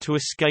able to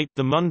escape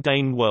the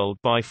mundane world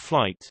by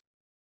flight.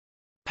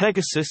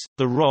 Pegasus,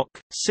 the roc,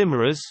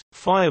 chimeras,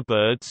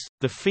 firebirds,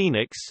 the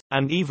phoenix,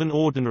 and even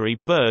ordinary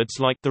birds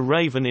like the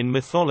raven in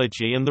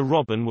mythology and the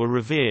robin were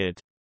revered.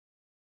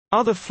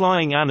 Other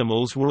flying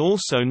animals were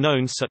also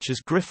known such as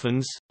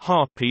griffins,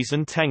 harpies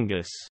and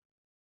tengus.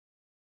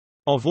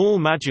 Of all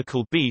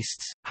magical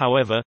beasts,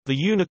 however, the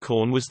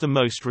unicorn was the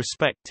most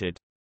respected.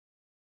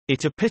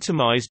 It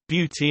epitomized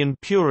beauty and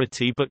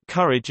purity but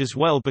courage as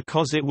well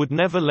because it would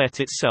never let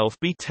itself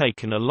be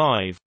taken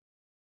alive.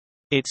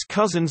 Its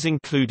cousins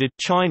included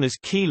China's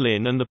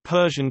qilin and the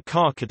Persian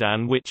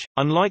karkadan which,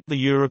 unlike the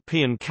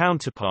European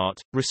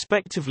counterpart,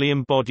 respectively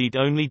embodied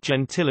only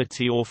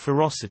gentility or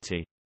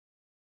ferocity.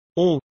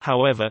 All,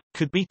 however,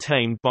 could be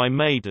tamed by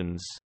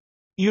maidens.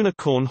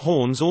 Unicorn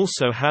horns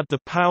also had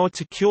the power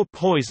to cure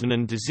poison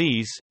and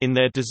disease. In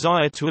their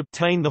desire to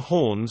obtain the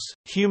horns,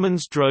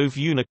 humans drove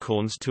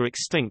unicorns to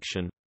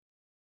extinction.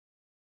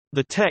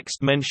 The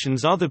text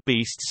mentions other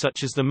beasts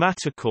such as the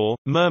matacore,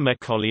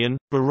 myrmecolion,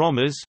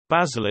 baromas,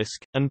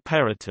 basilisk, and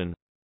periton.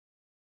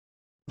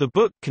 The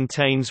book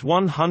contains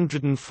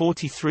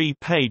 143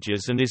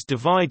 pages and is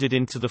divided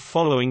into the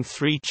following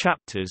 3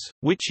 chapters,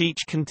 which each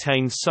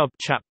contain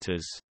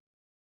sub-chapters.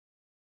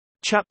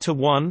 Chapter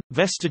 1,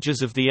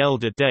 Vestiges of the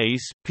Elder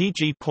Days,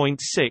 pg.6.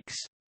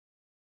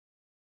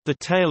 The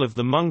Tale of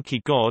the Monkey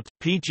God,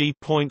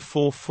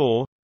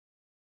 pg.44.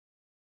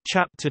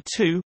 Chapter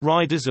 2,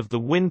 Riders of the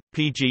Wind,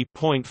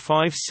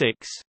 pg.56.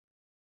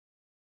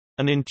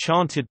 An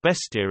Enchanted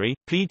Bestiary,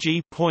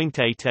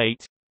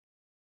 pg.88.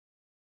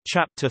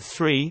 Chapter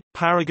 3,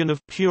 Paragon of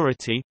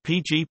Purity,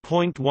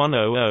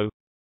 pg.100.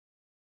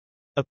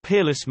 A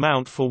Peerless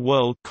Mount for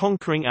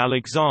World-Conquering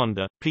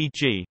Alexander,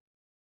 pg.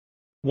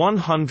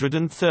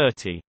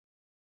 130.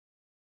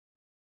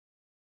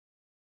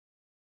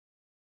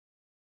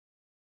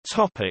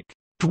 Topic: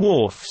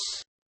 Dwarfs.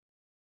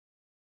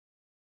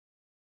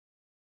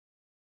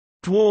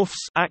 Dwarfs,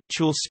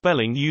 actual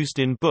spelling used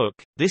in book.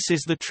 This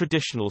is the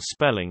traditional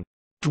spelling.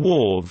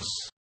 Dwarves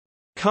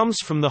comes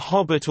from the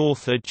Hobbit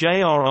author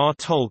J.R.R.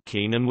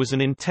 Tolkien and was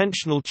an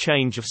intentional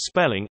change of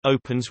spelling.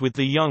 Opens with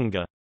the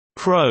younger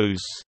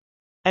Prose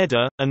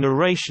Edda, a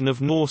narration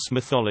of Norse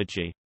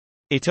mythology.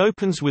 It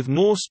opens with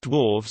Norse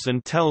dwarves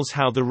and tells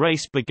how the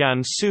race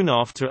began soon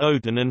after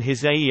Odin and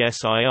his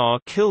Aesir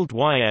killed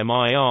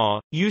Ymir,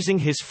 using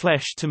his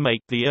flesh to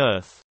make the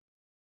earth.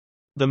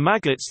 The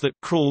maggots that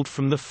crawled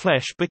from the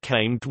flesh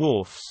became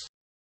dwarfs.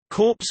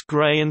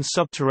 Corpse-gray and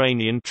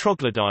subterranean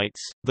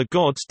troglodytes, the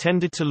gods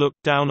tended to look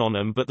down on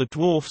them, but the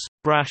dwarfs,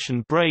 brash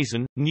and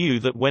brazen, knew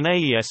that when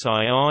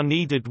Aesir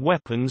needed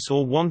weapons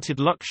or wanted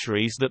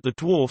luxuries that the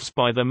dwarfs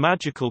by their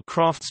magical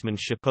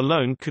craftsmanship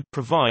alone could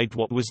provide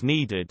what was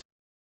needed.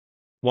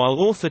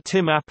 While author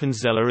Tim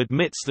Appenzeller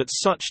admits that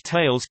such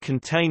tales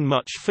contain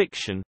much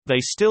fiction, they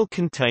still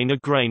contain a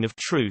grain of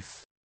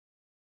truth.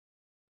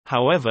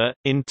 However,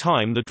 in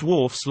time the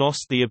dwarfs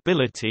lost the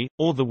ability,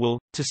 or the will,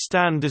 to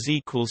stand as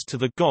equals to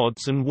the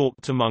gods and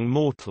walked among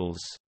mortals.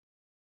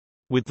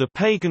 With the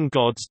pagan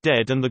gods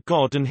dead and the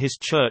god and his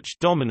church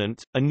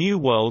dominant, a new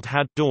world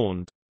had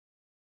dawned.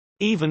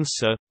 Even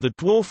so, the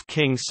dwarf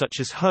kings such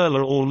as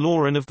Herla or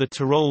Lauren of the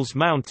Tyrol's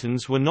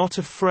mountains were not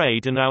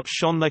afraid and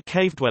outshone their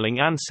cave-dwelling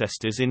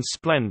ancestors in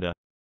splendor.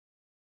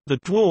 The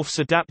dwarfs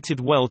adapted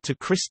well to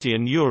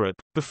Christian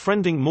Europe,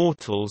 befriending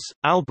mortals.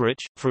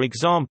 Albrecht, for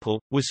example,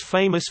 was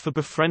famous for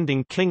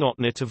befriending King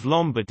Otnit of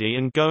Lombardy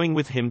and going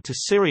with him to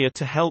Syria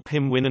to help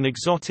him win an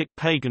exotic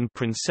pagan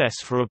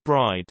princess for a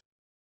bride.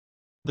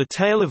 The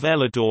tale of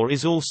Elidor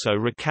is also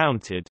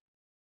recounted.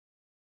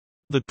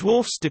 The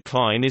dwarfs'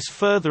 decline is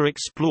further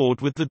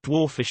explored with the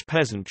dwarfish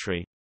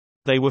peasantry.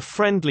 They were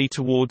friendly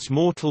towards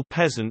mortal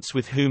peasants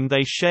with whom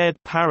they shared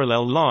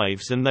parallel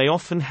lives, and they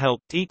often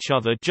helped each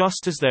other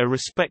just as their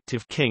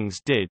respective kings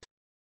did.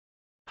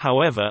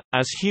 However,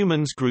 as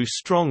humans grew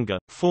stronger,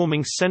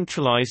 forming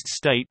centralized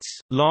states,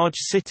 large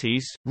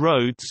cities,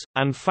 roads,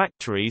 and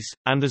factories,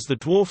 and as the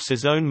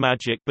dwarfs' own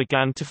magic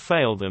began to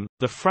fail them,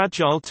 the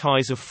fragile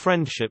ties of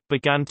friendship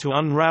began to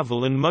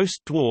unravel and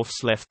most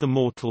dwarfs left the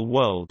mortal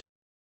world.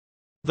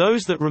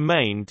 Those that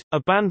remained,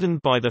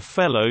 abandoned by their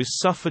fellows,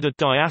 suffered a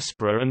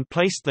diaspora and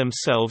placed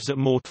themselves at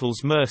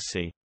mortals'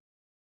 mercy.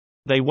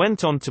 They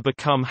went on to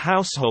become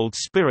household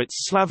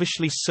spirits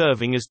slavishly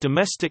serving as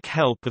domestic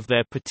help of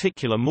their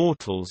particular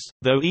mortals,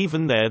 though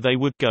even there they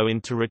would go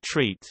into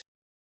retreat.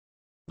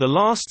 The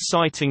last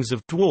sightings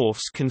of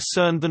dwarfs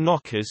concerned the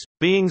knockers,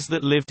 beings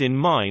that lived in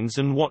mines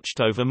and watched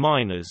over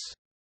miners.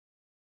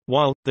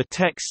 While, the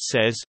text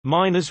says,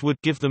 miners would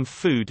give them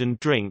food and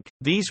drink,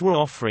 these were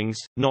offerings,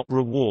 not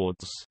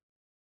rewards.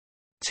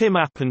 Tim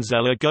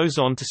Appenzeller goes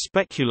on to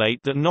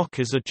speculate that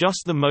knockers are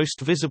just the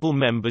most visible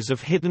members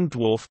of hidden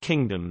dwarf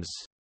kingdoms.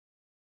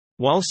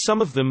 While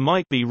some of them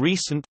might be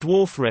recent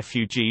dwarf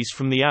refugees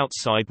from the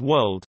outside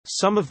world,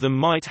 some of them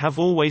might have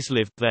always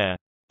lived there,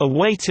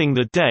 awaiting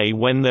the day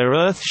when their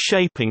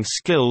earth-shaping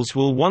skills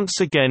will once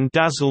again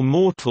dazzle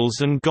mortals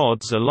and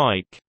gods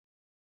alike.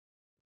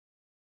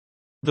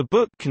 The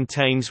book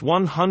contains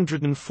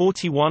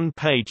 141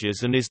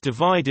 pages and is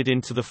divided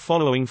into the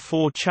following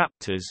 4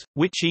 chapters,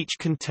 which each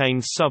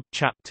contain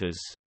sub-chapters.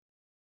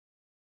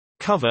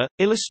 Cover,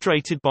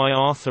 illustrated by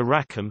Arthur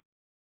Rackham.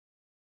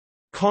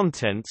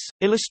 Contents,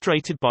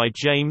 illustrated by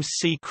James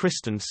C.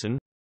 Christensen.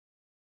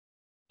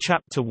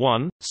 Chapter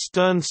 1,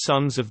 Stern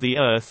Sons of the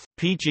Earth,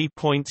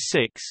 PG.6.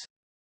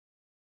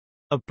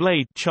 A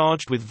Blade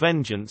Charged with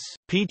Vengeance,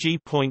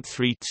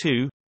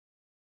 PG.32.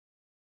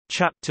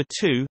 Chapter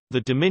 2,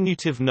 The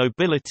Diminutive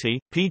Nobility,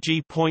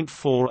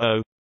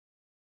 PG.40.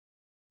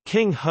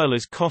 King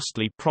Hurla's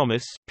Costly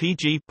Promise,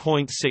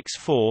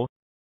 PG.64.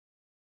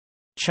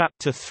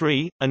 Chapter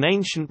 3, An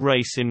Ancient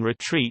Race in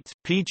Retreat,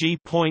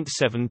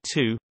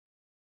 PG.72.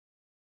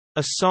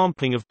 A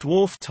Sampling of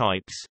Dwarf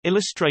Types,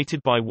 illustrated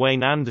by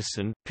Wayne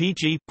Anderson,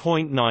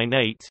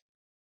 PG.98.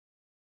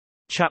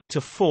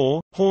 Chapter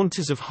 4,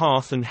 Haunters of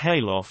Hearth and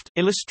Hayloft,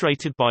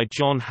 illustrated by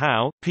John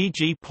Howe,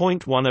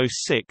 PG.106.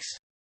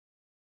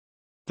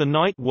 The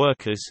Night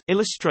Workers,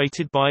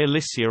 illustrated by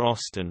Alicia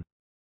Austin.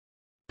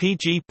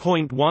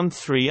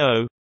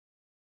 PG.130.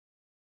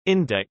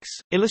 Index,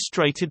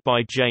 illustrated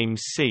by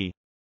James C.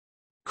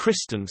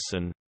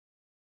 Christensen.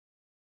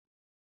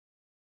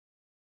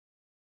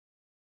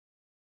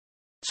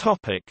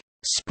 Topic: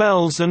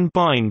 Spells and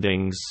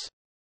bindings.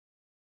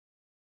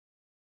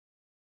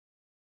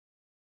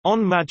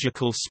 On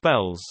magical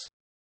spells.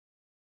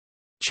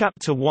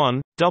 Chapter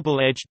 1,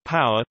 Double-Edged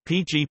Power,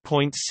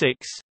 PG.6.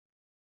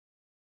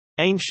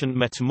 Ancient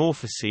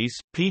Metamorphoses,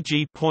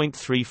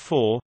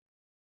 PG.34.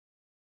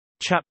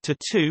 Chapter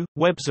 2,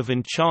 Webs of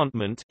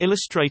Enchantment,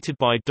 illustrated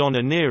by Donna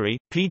Neary,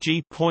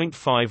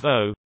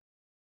 PG.50.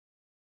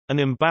 An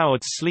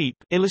Embowered Sleep,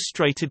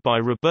 illustrated by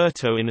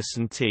Roberto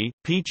Innocenti,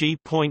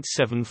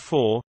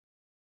 PG.74.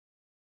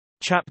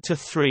 Chapter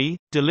 3,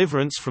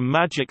 Deliverance from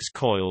Magic's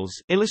Coils,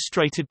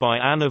 illustrated by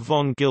Anna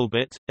von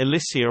Gilbert,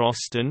 Alicia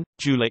Austin,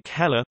 Julich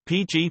Heller,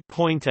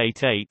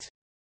 PG.88.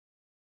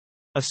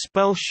 A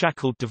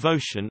Spell-Shackled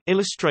Devotion,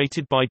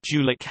 illustrated by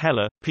Julich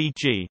Heller,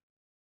 P.G.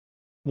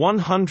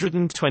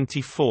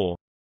 124.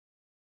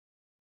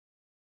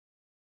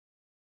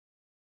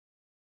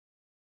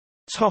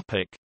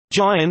 Topic: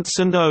 Giants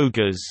and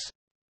Ogres.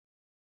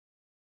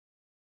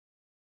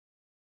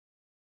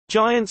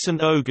 Giants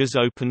and Ogres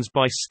opens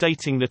by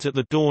stating that at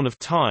the dawn of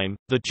time,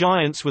 the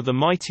giants were the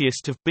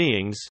mightiest of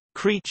beings,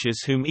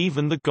 creatures whom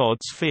even the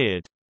gods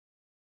feared.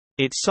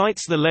 It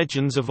cites the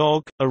legends of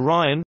Og,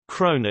 Orion,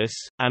 Cronus,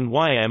 and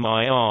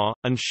Ymir,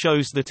 and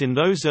shows that in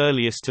those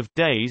earliest of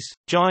days,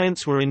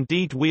 giants were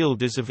indeed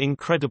wielders of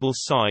incredible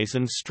size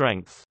and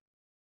strength.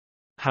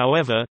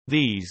 However,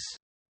 these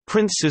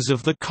princes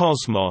of the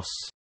cosmos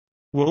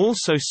were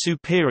also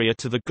superior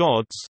to the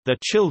gods, their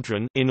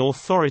children, in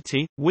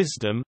authority,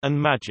 wisdom,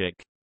 and magic.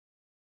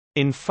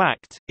 In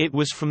fact, it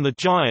was from the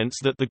giants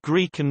that the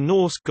Greek and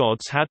Norse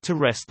gods had to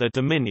wrest their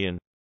dominion.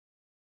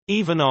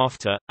 Even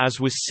after, as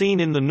was seen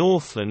in the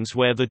Northlands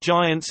where the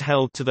giants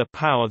held to their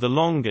power the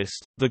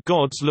longest, the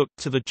gods looked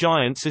to the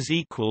giants as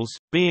equals,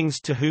 beings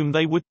to whom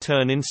they would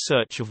turn in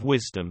search of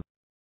wisdom.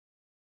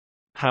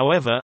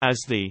 However, as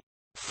the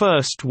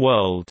First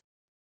World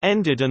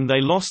ended and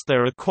they lost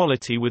their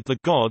equality with the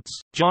gods,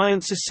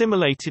 giants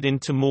assimilated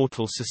into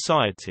mortal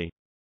society.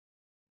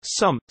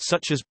 Some,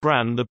 such as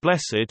Bran the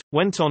Blessed,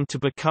 went on to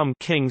become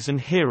kings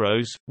and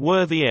heroes,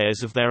 worthy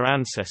heirs of their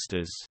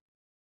ancestors.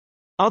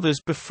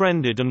 Others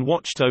befriended and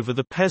watched over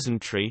the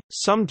peasantry,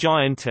 some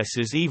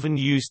giantesses even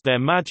used their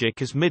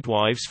magic as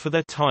midwives for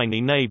their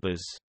tiny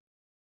neighbors.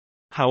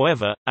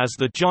 However, as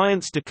the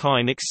giants'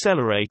 decline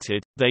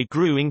accelerated, they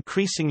grew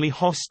increasingly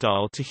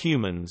hostile to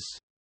humans.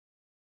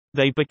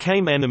 They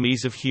became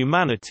enemies of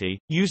humanity,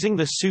 using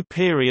their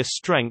superior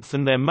strength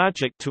and their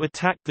magic to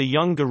attack the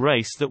younger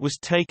race that was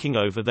taking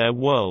over their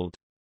world.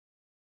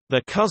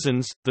 Their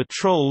cousins, the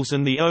trolls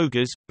and the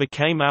ogres,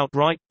 became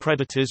outright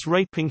predators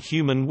raping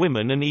human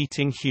women and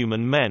eating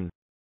human men.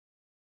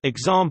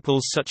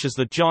 Examples such as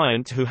the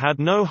giant who had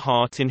no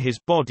heart in his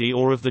body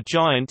or of the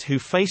giant who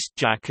faced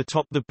Jack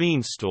atop the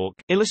beanstalk,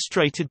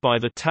 illustrated by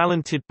the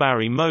talented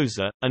Barry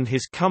Moser, and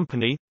his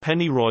company,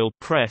 Pennyroyal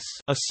Press,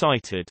 are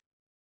cited.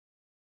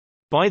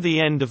 By the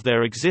end of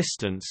their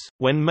existence,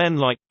 when men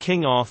like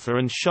King Arthur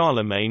and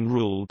Charlemagne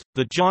ruled,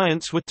 the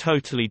giants were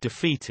totally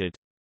defeated.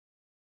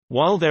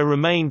 While there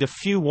remained a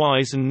few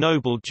wise and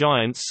noble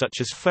giants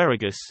such as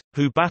Ferragus,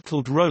 who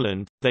battled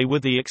Roland, they were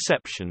the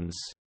exceptions.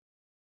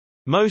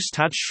 Most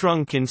had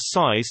shrunk in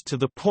size to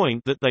the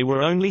point that they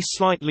were only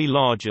slightly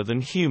larger than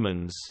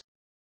humans.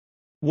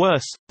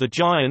 Worse, the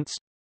giants,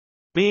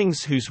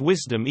 beings whose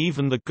wisdom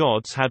even the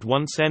gods had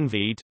once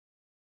envied,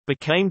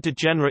 became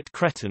degenerate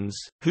cretins,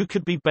 who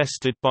could be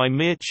bested by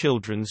mere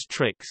children's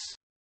tricks.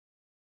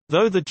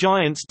 Though the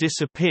giants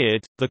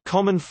disappeared, the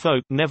common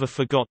folk never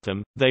forgot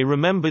them. They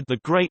remembered the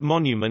great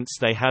monuments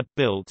they had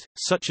built,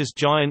 such as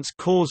Giant's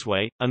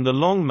Causeway, and the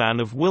Long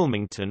Man of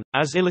Wilmington,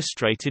 as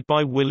illustrated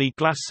by Willie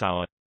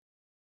Glassauer.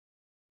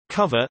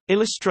 Cover,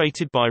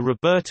 illustrated by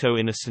Roberto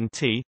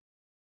Innocenti.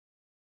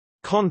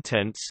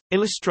 Contents,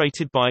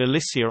 illustrated by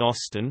Alicia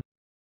Austin.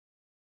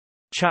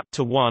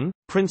 Chapter 1,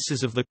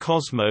 Princes of the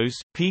Cosmos,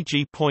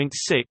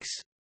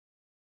 pg.6.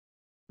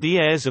 The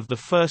Heirs of the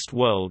First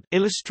World,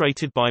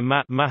 illustrated by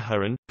Matt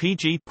Maharan,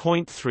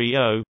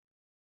 pg.30.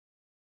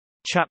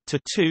 Chapter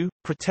 2,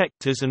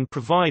 Protectors and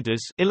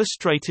Providers,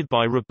 illustrated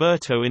by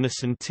Roberto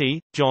Innocenti,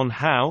 John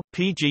Howe,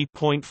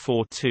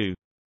 pg.42.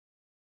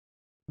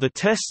 The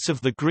Tests of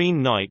the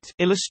Green Knight,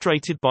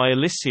 illustrated by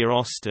Alicia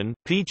Austin,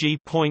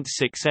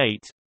 pg.68.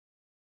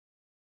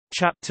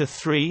 Chapter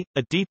 3,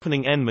 A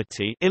Deepening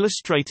Enmity,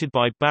 illustrated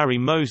by Barry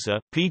Moser,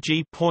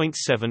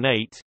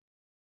 pg.78.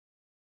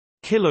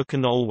 Killuck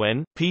and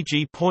Olwen,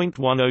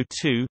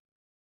 pg.102.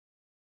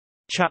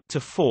 Chapter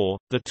 4,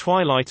 The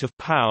Twilight of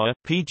Power,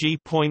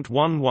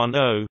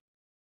 pg.110.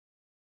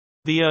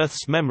 The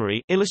Earth's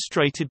Memory,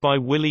 illustrated by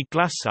Willie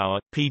Glassauer,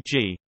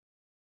 pg.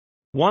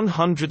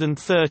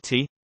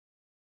 130.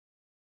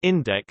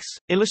 Index,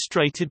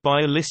 illustrated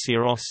by Alicia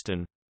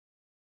Austin.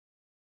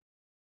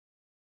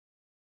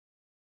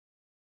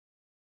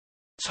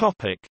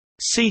 Topic: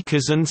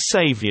 Seekers and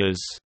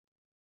Saviors.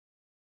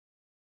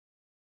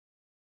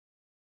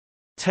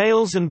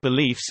 Tales and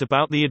beliefs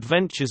about the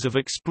adventures of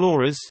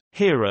explorers,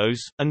 heroes,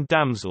 and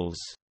damsels.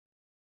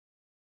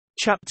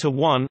 Chapter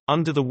 1,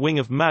 Under the Wing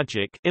of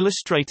Magic,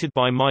 illustrated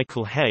by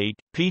Michael Haig,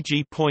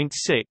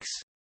 pg.6.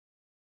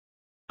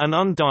 An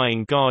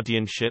Undying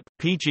Guardianship,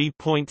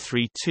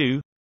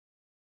 pg.32.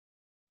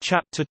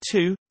 Chapter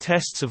 2,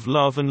 Tests of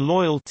Love and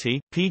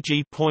Loyalty,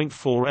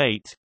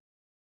 pg.48.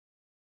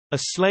 A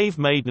Slave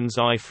Maiden's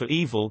Eye for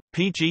Evil,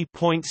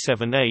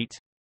 pg.78.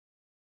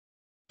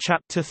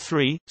 Chapter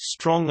 3,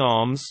 Strong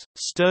Arms,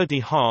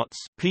 Sturdy Hearts,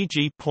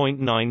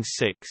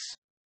 pg.96.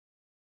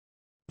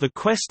 The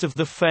Quest of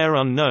the Fair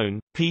Unknown,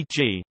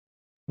 pg.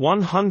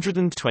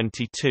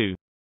 122.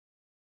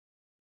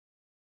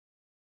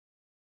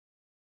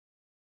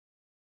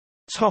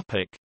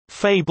 Topic: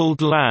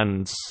 Fabled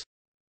Lands.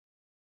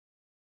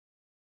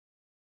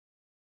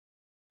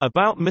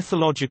 About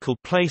mythological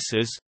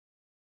places.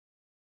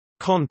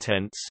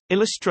 Contents,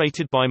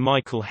 illustrated by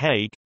Michael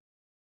Haig.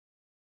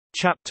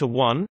 Chapter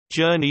 1,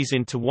 Journeys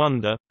into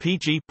Wonder,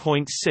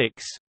 pg.6.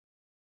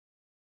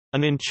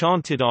 An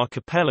Enchanted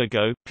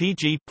Archipelago,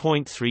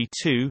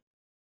 pg.32.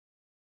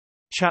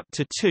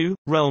 Chapter 2,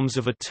 Realms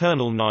of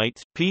Eternal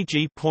Night,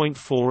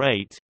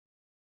 pg.48.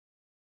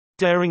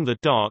 Daring the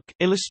Dark,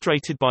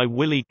 illustrated by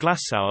Willie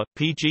Glassauer,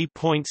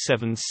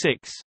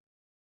 pg.76.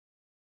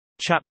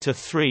 Chapter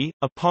 3,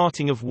 A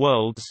Parting of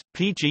Worlds,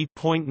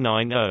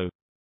 pg.90.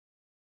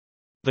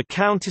 The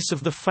Countess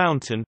of the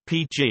Fountain,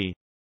 pg.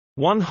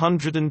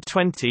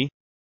 120.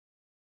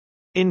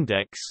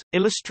 Index,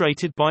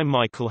 illustrated by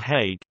Michael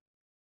Haig.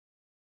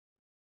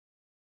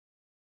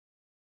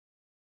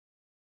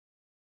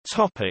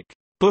 Topic: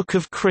 Book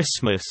of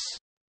Christmas.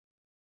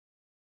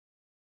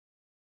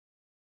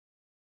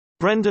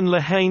 Brendan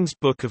Lehane's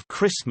Book of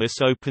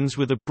Christmas opens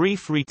with a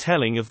brief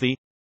retelling of the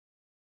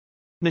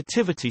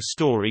nativity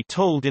story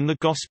told in the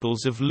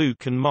Gospels of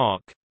Luke and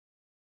Mark.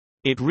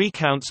 It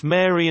recounts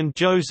Mary and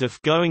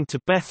Joseph going to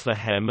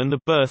Bethlehem and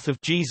the birth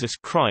of Jesus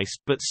Christ,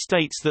 but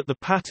states that the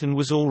pattern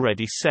was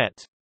already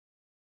set.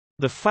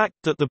 The fact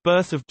that the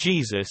birth of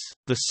Jesus,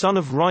 the Son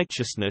of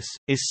Righteousness,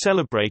 is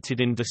celebrated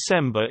in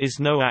December is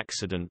no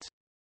accident.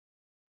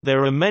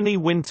 There are many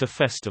winter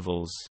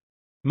festivals.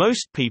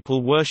 Most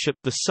people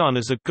worshipped the sun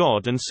as a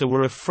god and so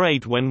were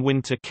afraid when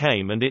winter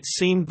came and it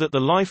seemed that the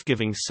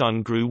life-giving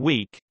sun grew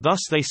weak, thus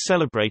they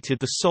celebrated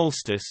the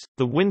solstice,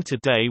 the winter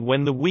day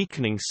when the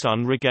weakening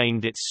sun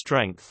regained its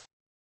strength.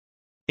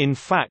 In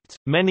fact,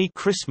 many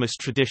Christmas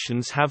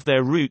traditions have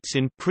their roots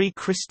in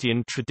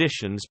pre-Christian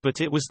traditions,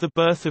 but it was the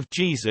birth of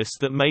Jesus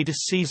that made a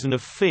season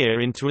of fear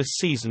into a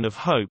season of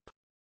hope.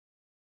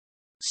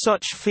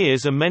 Such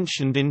fears are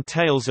mentioned in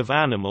tales of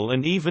animal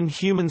and even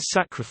human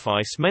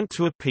sacrifice meant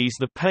to appease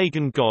the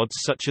pagan gods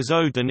such as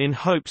Odin in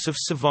hopes of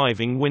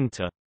surviving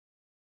winter.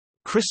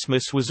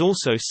 Christmas was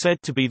also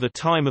said to be the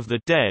time of the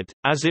dead,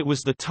 as it was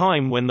the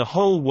time when the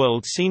whole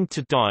world seemed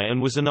to die and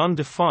was an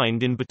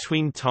undefined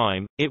in-between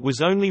time. It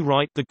was only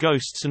right the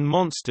ghosts and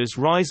monsters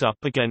rise up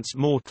against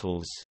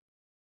mortals.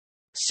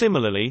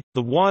 Similarly,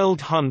 the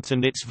Wild Hunt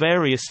and its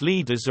various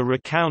leaders are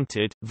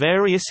recounted,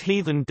 various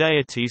heathen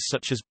deities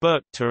such as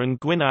Berkta and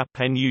Gwynap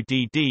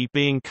Nudd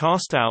being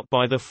cast out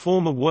by the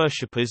former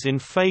worshippers in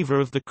favor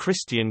of the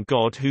Christian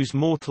god whose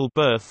mortal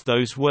birth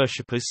those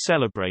worshippers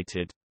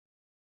celebrated.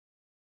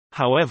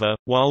 However,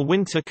 while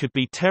winter could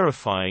be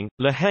terrifying,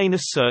 Lehane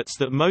asserts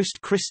that most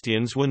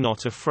Christians were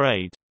not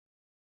afraid.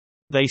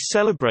 They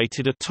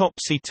celebrated a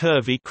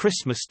topsy-turvy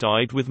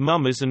Christmastide with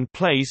mummers and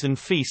plays and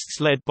feasts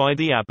led by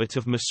the abbot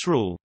of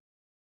Mesrule.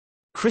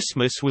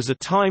 Christmas was a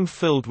time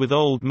filled with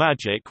old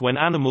magic when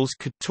animals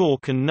could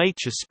talk and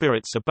nature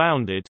spirits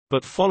abounded,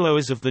 but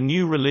followers of the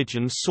new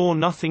religion saw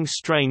nothing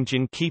strange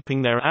in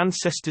keeping their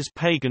ancestors'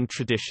 pagan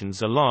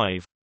traditions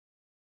alive.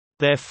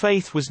 Their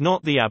faith was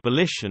not the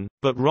abolition,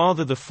 but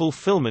rather the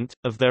fulfillment,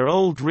 of their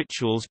old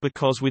rituals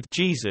because with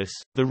Jesus,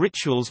 the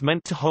rituals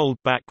meant to hold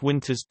back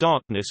winter's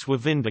darkness were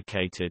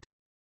vindicated.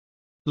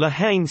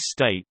 Lehane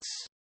states,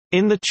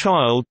 "In the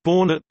child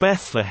born at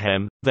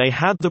Bethlehem, they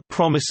had the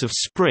promise of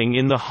spring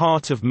in the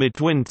heart of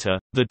midwinter,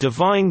 the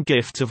divine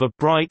gift of a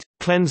bright,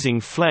 cleansing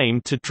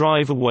flame to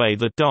drive away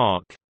the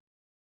dark."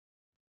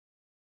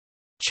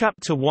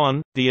 Chapter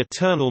 1, The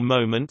Eternal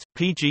Moment,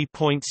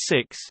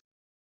 pg.6.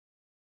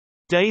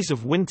 Days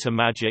of Winter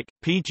Magic,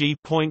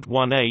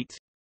 pg.18.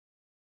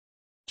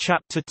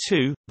 Chapter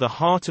 2, The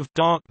Heart of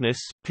Darkness,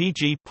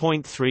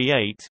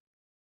 pg.38.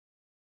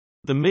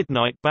 The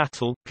Midnight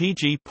Battle,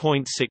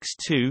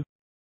 pg.62.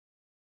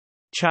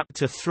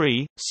 Chapter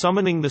 3,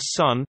 Summoning the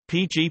Sun,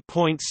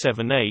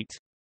 pg.78.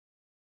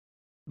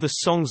 The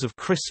Songs of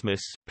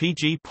Christmas,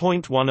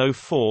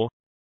 pg.104.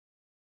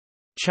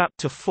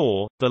 Chapter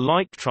 4, The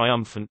Light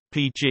Triumphant,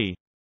 pg.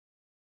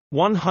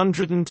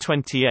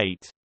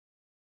 128.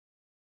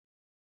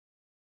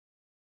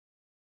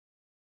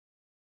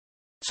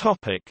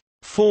 Topic: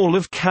 Fall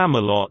of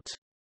Camelot.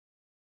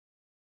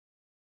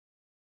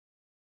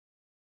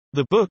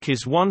 The book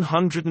is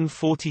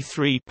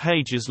 143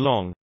 pages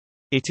long.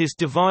 It is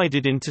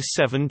divided into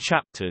 7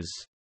 chapters.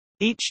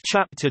 Each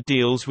chapter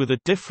deals with a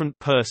different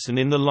person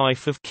in the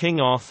life of King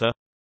Arthur.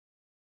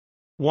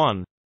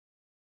 1.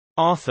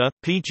 Arthur,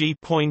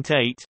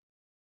 pg.8.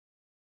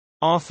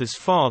 Arthur's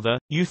father,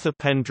 Uther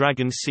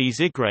Pendragon,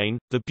 sees Igraine,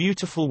 the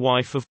beautiful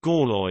wife of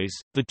Gorlois,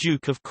 the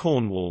Duke of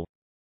Cornwall.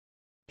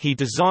 He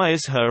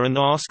desires her and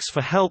asks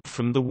for help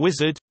from the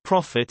wizard,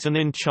 prophet and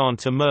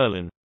enchanter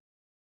Merlin.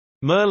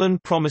 Merlin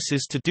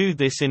promises to do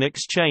this in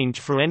exchange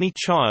for any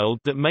child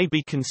that may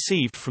be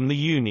conceived from the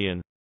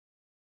union.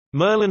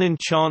 Merlin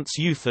enchants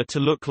Uther to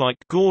look like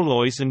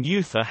Gorlois and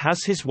Uther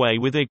has his way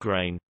with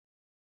Igraine.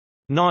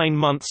 9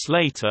 months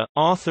later,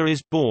 Arthur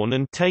is born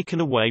and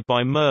taken away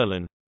by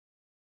Merlin.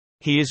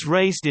 He is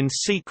raised in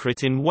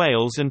secret in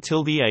Wales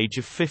until the age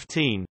of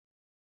 15.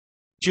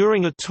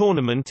 During a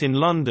tournament in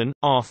London,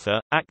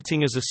 Arthur,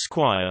 acting as a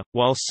squire,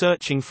 while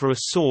searching for a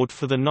sword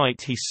for the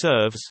knight he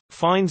serves,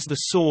 finds the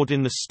sword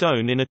in the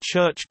stone in a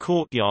church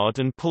courtyard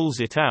and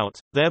pulls it out,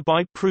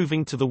 thereby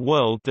proving to the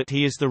world that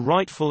he is the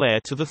rightful heir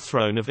to the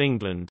throne of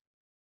England.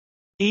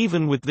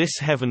 Even with this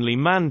heavenly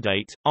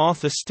mandate,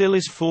 Arthur still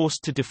is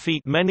forced to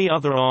defeat many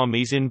other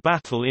armies in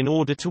battle in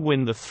order to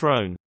win the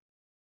throne.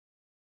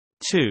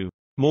 2.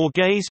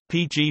 Morgase,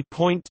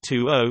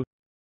 pg.20.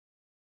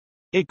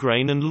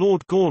 Igraine and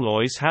Lord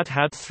Gorlois had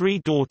 3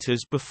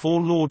 daughters before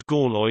Lord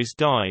Gorlois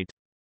died.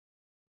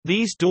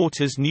 These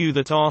daughters knew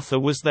that Arthur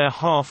was their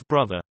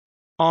half-brother.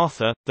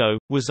 Arthur, though,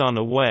 was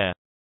unaware.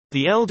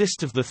 The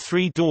eldest of the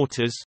 3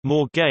 daughters,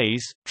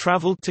 Morgase,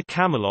 travelled to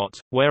Camelot,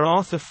 where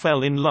Arthur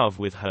fell in love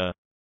with her.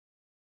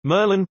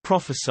 Merlin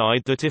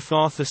prophesied that if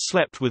Arthur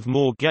slept with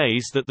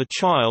Morgase that the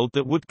child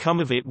that would come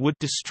of it would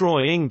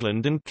destroy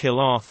England and kill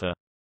Arthur.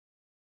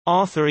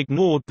 Arthur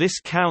ignored this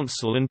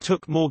counsel and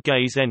took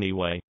Morgase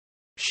anyway.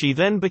 She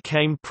then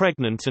became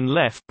pregnant and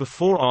left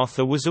before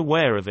Arthur was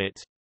aware of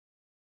it.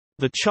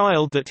 The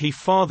child that he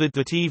fathered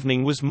that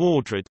evening was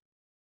Mordred.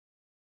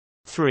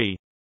 3.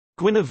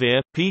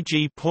 Guinevere,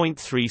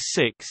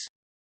 pg.36.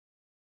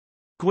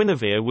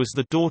 Guinevere was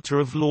the daughter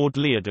of Lord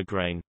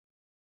Leodegrane.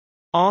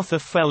 Arthur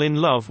fell in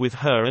love with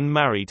her and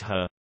married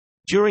her.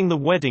 During the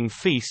wedding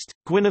feast,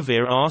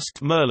 Guinevere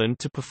asked Merlin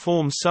to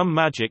perform some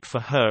magic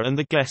for her and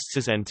the guests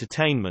as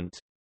entertainment.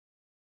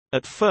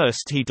 At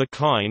first he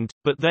declined,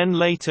 but then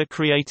later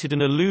created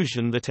an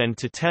illusion that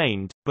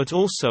entertained, but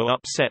also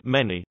upset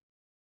many.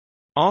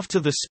 After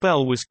the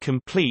spell was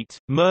complete,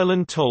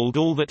 Merlin told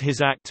all that his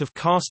act of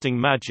casting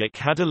magic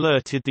had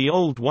alerted the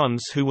Old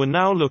Ones who were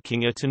now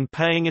looking at and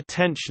paying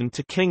attention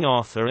to King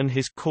Arthur and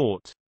his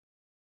court.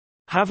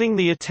 Having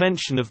the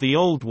attention of the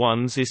Old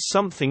Ones is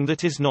something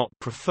that is not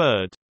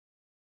preferred.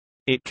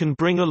 It can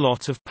bring a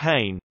lot of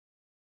pain.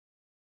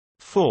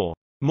 4.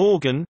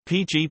 Morgan,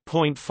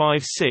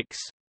 pg.56.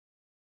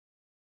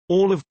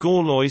 All of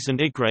Gorlois and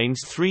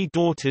Igraine's 3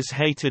 daughters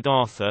hated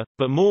Arthur,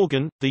 but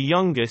Morgan, the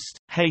youngest,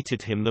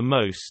 hated him the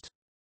most.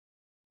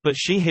 But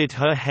she hid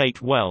her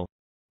hate well.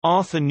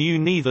 Arthur knew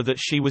neither that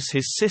she was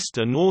his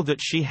sister nor that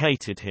she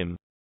hated him.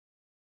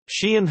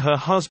 She and her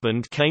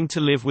husband came to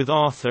live with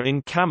Arthur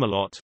in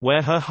Camelot,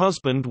 where her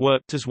husband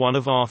worked as one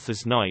of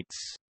Arthur's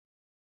knights.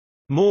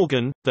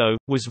 Morgan, though,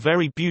 was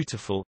very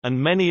beautiful,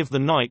 and many of the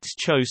knights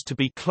chose to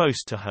be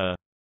close to her.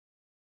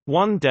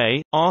 One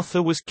day,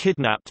 Arthur was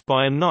kidnapped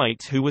by a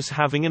knight who was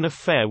having an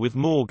affair with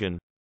Morgan.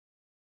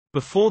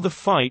 Before the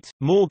fight,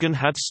 Morgan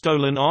had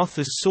stolen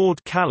Arthur's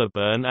sword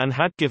Caliburn and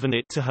had given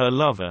it to her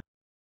lover.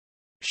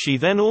 She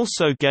then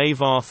also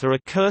gave Arthur a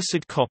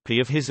cursed copy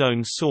of his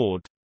own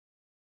sword.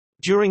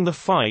 During the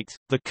fight,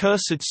 the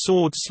cursed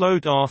sword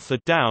slowed Arthur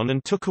down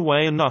and took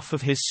away enough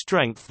of his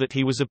strength that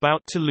he was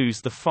about to lose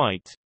the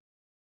fight.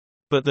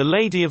 But the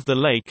Lady of the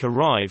Lake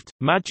arrived,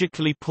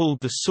 magically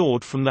pulled the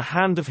sword from the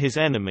hand of his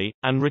enemy,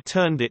 and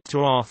returned it to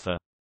Arthur.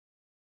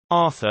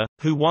 Arthur,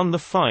 who won the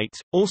fight,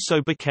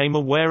 also became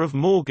aware of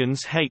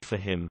Morgan's hate for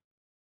him.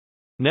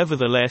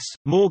 Nevertheless,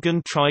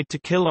 Morgan tried to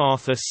kill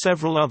Arthur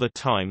several other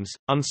times,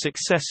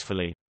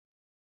 unsuccessfully.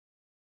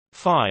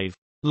 5.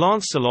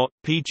 Lancelot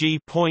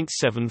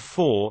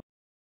pg.74.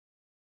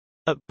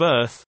 At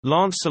birth,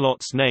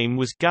 Lancelot's name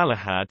was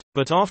Galahad,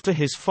 but after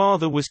his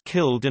father was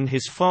killed and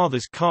his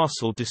father's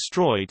castle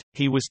destroyed,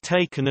 he was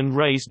taken and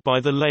raised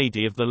by the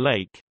Lady of the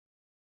Lake.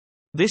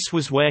 This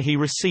was where he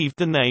received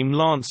the name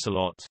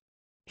Lancelot.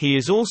 He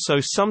is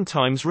also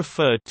sometimes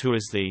referred to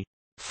as the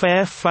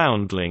Fair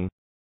Foundling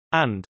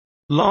and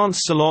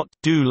Lancelot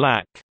du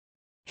Lac.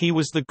 He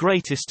was the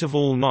greatest of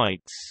all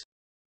knights.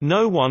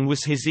 No one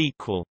was his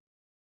equal.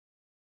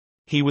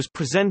 He was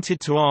presented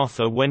to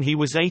Arthur when he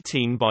was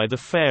 18 by the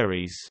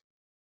fairies.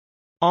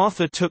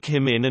 Arthur took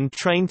him in and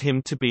trained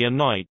him to be a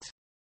knight.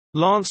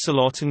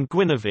 Lancelot and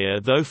Guinevere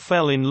though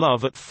fell in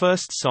love at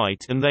first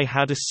sight, and they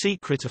had a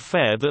secret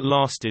affair that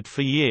lasted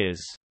for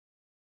years.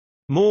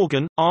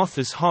 Morgan,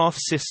 Arthur's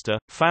half-sister,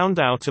 found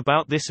out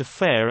about this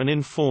affair and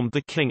informed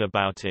the king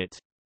about it.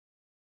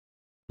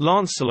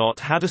 Lancelot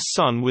had a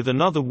son with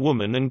another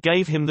woman and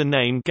gave him the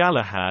name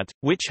Galahad,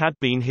 which had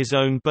been his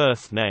own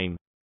birth name.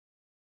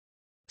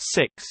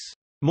 6.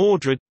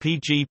 Mordred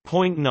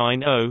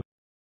pg.90.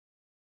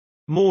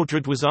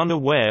 Mordred was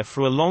unaware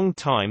for a long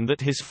time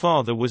that his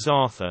father was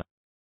Arthur.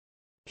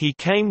 He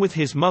came with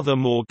his mother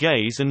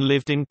Morgase and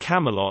lived in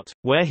Camelot,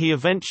 where he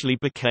eventually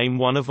became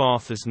one of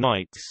Arthur's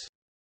knights.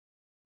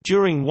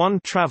 During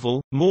one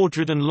travel,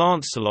 Mordred and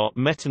Lancelot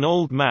met an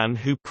old man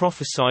who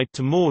prophesied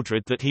to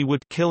Mordred that he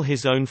would kill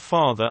his own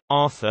father,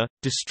 Arthur,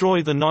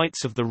 destroy the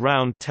Knights of the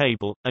Round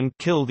Table, and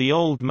kill the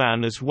old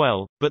man as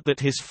well, but that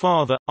his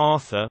father,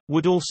 Arthur,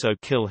 would also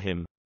kill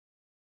him.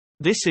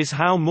 This is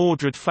how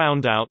Mordred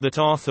found out that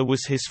Arthur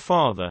was his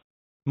father.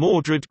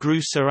 Mordred grew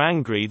so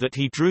angry that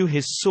he drew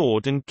his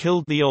sword and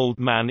killed the old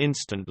man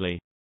instantly.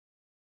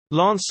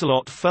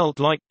 Lancelot felt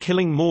like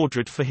killing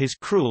Mordred for his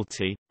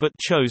cruelty, but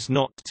chose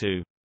not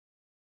to.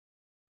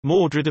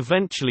 Mordred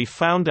eventually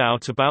found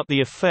out about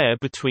the affair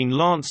between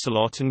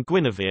Lancelot and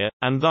Guinevere,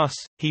 and thus,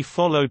 he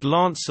followed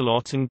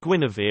Lancelot and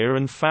Guinevere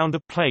and found a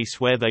place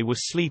where they were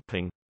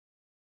sleeping.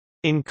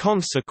 In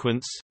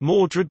consequence,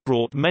 Mordred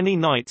brought many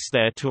knights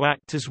there to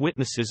act as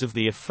witnesses of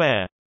the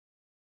affair.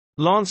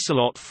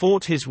 Lancelot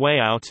fought his way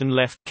out and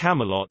left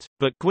Camelot,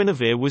 but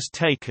Guinevere was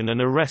taken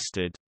and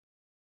arrested.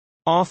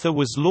 Arthur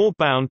was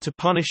law-bound to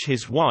punish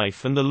his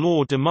wife, and the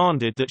law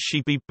demanded that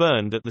she be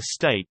burned at the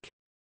stake.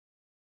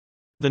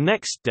 The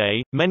next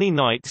day, many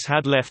knights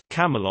had left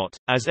Camelot,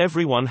 as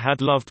everyone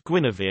had loved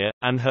Guinevere,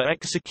 and her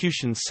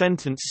execution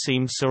sentence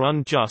seemed so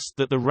unjust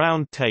that the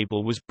Round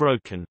Table was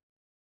broken.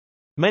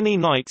 Many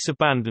knights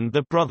abandoned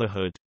the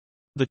brotherhood.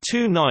 The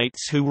two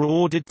knights who were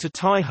ordered to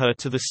tie her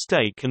to the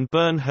stake and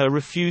burn her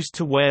refused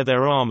to wear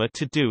their armor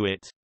to do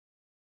it.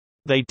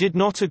 They did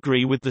not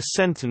agree with the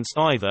sentence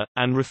either,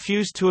 and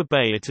refused to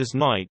obey it as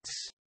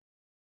knights.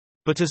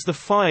 But as the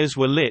fires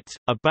were lit,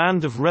 a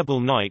band of rebel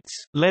knights,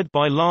 led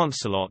by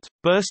Lancelot,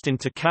 burst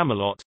into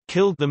Camelot,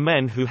 killed the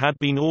men who had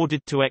been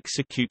ordered to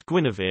execute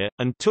Guinevere,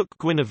 and took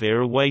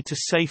Guinevere away to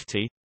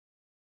safety.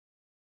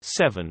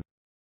 7.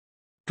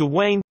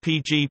 Gawain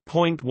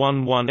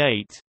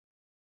pg.118.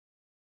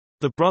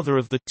 The brother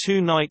of the two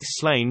knights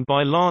slain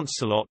by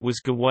Lancelot was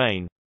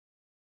Gawain.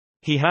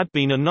 He had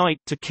been a knight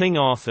to King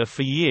Arthur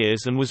for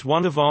years and was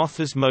one of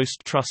Arthur's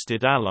most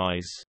trusted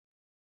allies.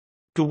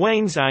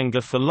 Gawain's anger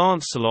for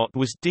Lancelot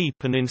was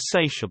deep and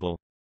insatiable.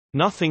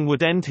 Nothing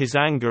would end his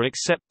anger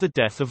except the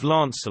death of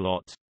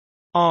Lancelot.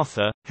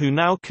 Arthur, who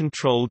now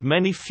controlled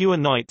many fewer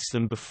knights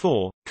than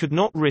before, could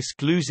not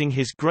risk losing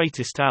his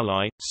greatest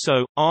ally,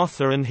 so,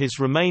 Arthur and his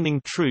remaining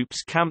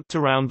troops camped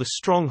around the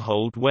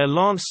stronghold where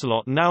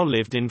Lancelot now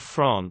lived in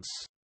France.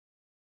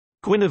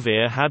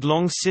 Guinevere had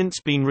long since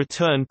been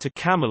returned to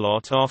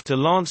Camelot after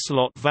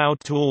Lancelot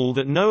vowed to all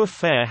that no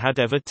affair had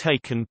ever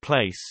taken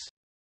place.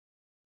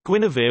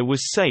 Guinevere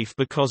was safe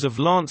because of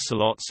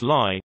Lancelot's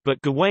lie,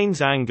 but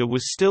Gawain's anger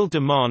was still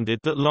demanded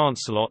that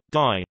Lancelot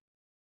die.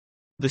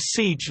 The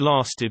siege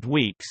lasted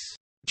weeks.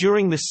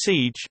 During the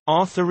siege,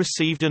 Arthur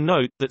received a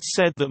note that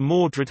said that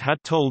Mordred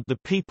had told the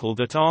people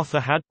that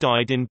Arthur had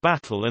died in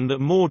battle and that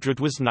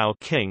Mordred was now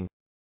king.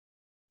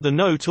 The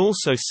note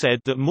also said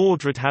that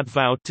Mordred had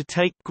vowed to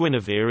take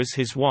Guinevere as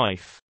his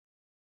wife.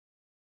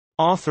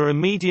 Arthur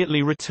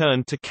immediately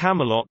returned to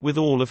Camelot with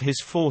all of his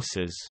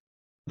forces.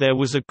 There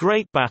was a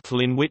great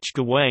battle in which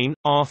Gawain,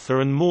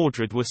 Arthur and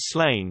Mordred were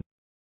slain.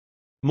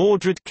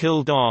 Mordred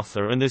killed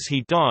Arthur, and as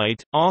he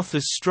died,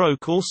 Arthur's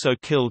stroke also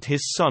killed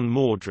his son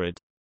Mordred.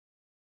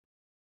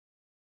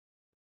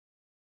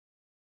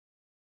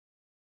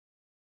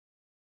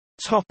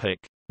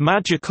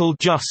 Magical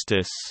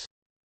justice.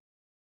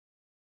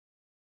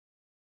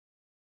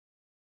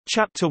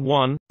 Chapter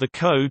 1, The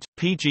Code,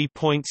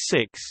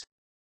 pg.6.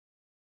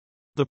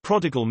 The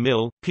Prodigal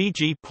Mill,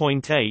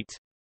 pg.8.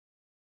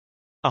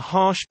 A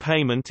Harsh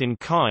Payment in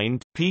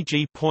Kind,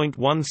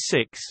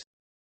 pg.16.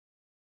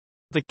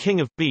 The King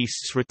of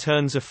Beasts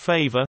Returns a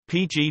Favor,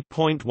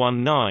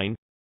 pg.19.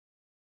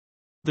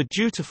 The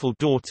Dutiful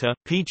Daughter,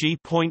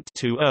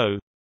 pg.20.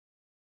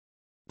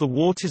 The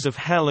Waters of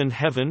Hell and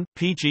Heaven,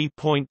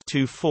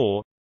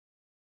 pg.24.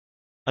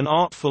 An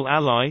Artful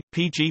Ally,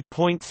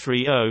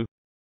 pg.30.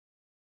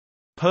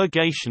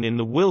 Purgation in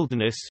the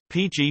Wilderness,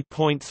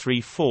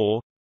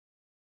 pg.34.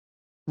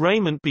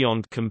 Raiment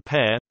Beyond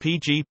Compare,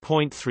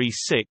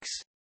 pg.36.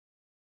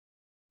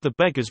 The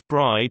Beggar's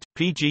Bride,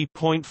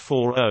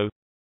 pg.40.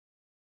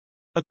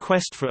 A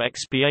Quest for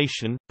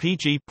Expiation,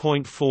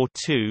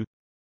 pg.42.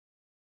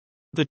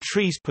 The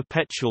Tree's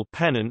Perpetual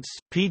Penance,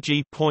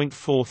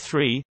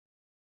 pg.43.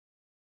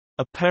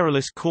 A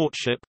Perilous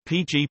Courtship,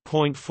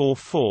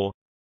 pg.44.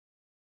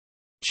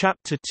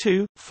 Chapter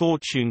 2,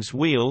 Fortune's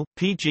Wheel,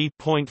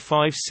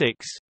 pg.56.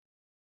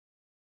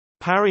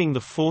 Parrying the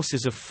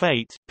Forces of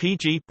Fate,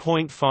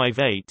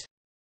 pg.58.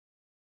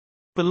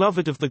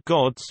 Beloved of the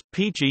Gods,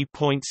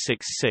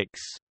 pg.66.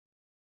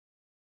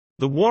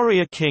 The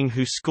Warrior King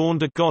Who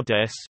Scorned a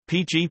Goddess,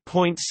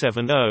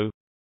 pg.70.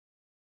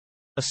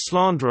 A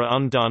Slanderer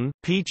Undone,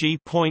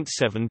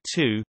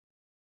 pg.72.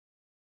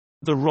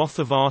 The Wrath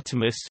of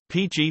Artemis,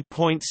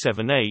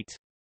 pg.78.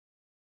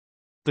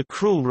 The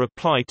Cruel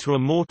Reply to a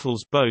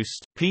Mortal's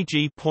Boast,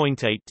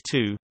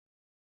 pg.82.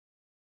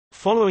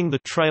 Following the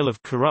Trail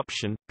of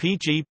Corruption,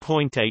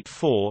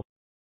 pg.84.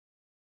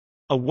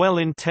 A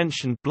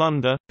Well-Intentioned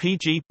Blunder,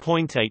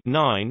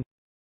 pg.89.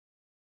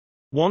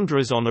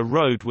 Wanderers on a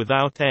Road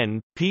Without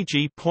End,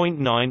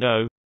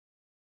 pg.90.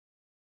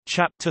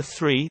 Chapter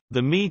 3,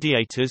 The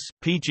Mediators,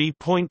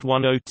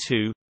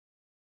 pg.102.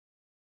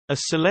 A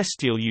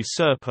Celestial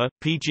Usurper,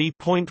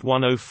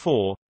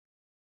 pg.104.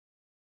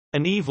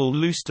 An Evil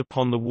Loosed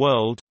Upon the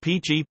World,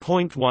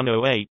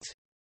 pg.108.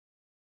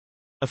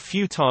 A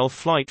Futile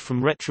Flight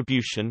from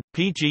Retribution,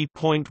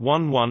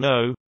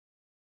 pg.110.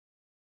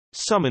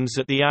 Summons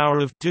at the Hour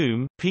of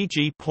Doom,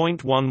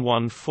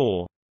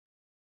 pg.114.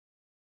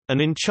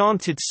 An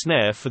Enchanted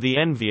Snare for the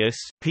Envious,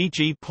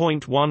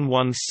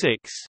 pg.116.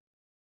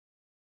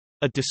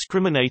 A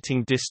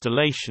Discriminating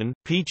Distillation,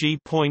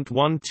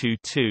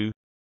 pg.122.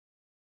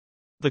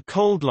 The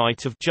Cold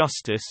Light of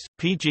Justice,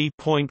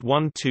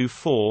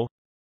 pg.124.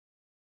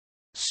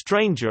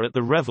 Stranger at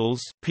the Revels,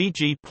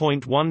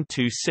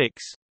 pg.126.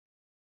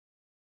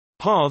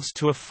 Paths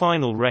to a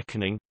Final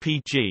Reckoning,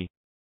 pg.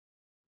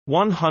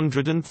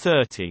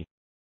 130.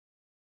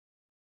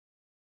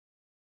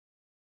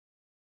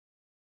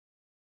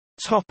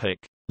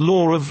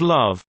 Lore of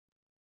Love.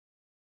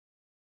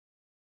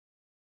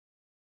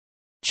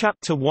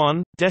 Chapter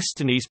 1,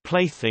 Destiny's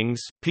Playthings,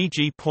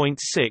 pg.6.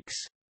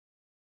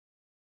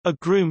 A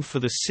Groom for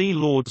the Sea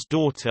Lord's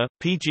Daughter,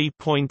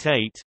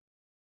 pg.8.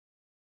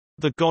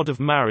 The God of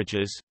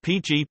Marriages,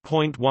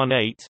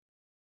 pg.18.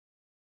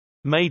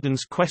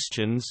 Maiden's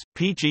Questions,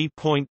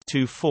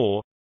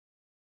 pg.24.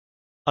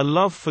 A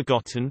Love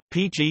Forgotten,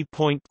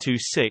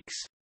 pg.26.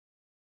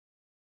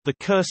 The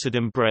Cursed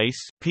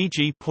Embrace,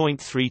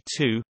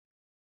 pg.32.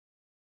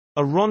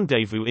 A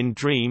Rendezvous in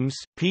Dreams,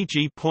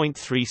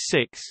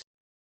 pg.36.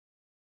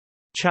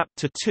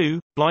 Chapter 2,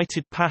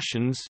 Blighted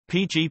Passions,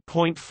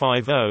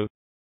 pg.50.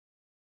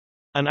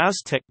 An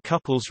Aztec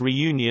Couple's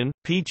Reunion,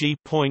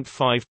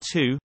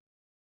 pg.52.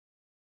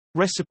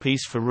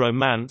 Recipes for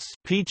Romance,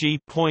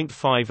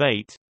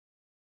 pg.58.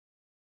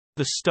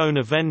 The Stone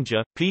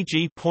Avenger,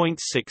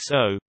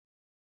 pg.60.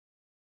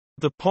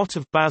 The Pot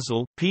of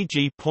Basil,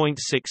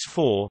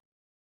 pg.64.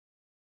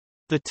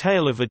 The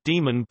Tale of a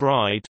Demon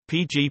Bride,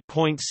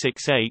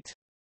 pg.68.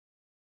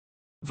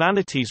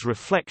 Vanity's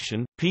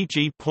Reflection,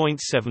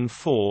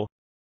 pg.74.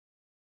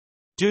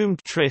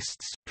 Doomed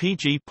Trysts,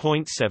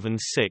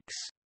 pg.76.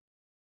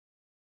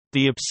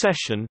 The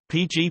Obsession,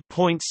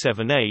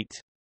 pg.78.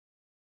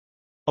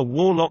 A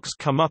Warlock's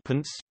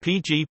Comeuppance,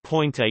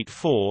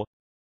 pg.84.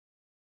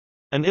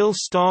 An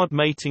Ill-Starred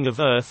Mating of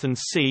Earth and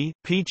Sea,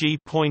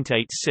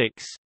 pg.86.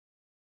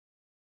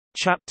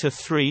 Chapter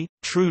 3,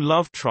 True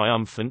Love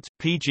Triumphant,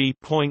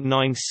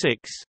 pg.96.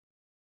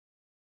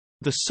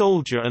 The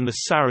Soldier and the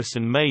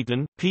Saracen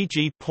Maiden,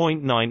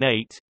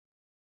 pg.98.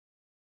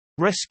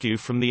 Rescue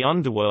from the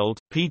Underworld,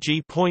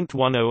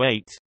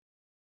 pg.108.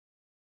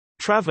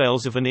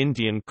 Travails of an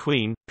Indian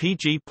Queen,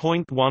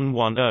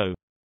 pg.110.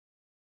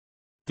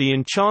 The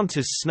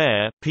Enchanter's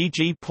Snare,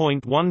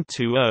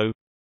 pg.120.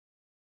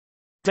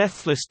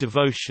 Deathless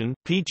Devotion,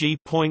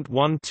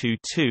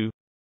 pg.122.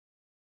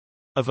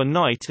 Of a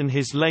Knight and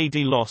His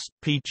Lady Lost,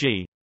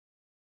 pg.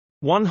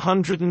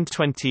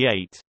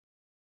 128.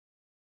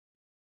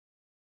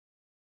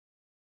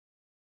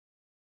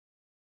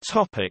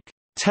 Topic: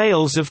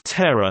 Tales of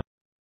Terror.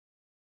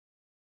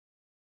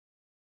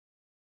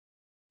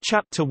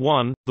 Chapter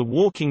 1: The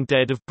Walking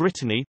Dead of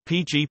Brittany,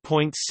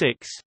 pg.6.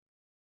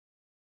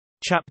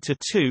 Chapter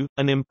 2: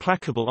 An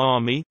Implacable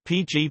Army,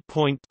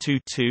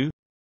 pg.22.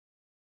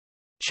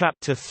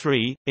 Chapter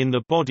 3: In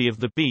the Body of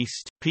the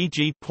Beast,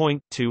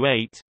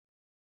 pg.28.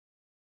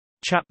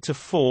 Chapter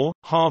 4: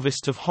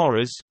 Harvest of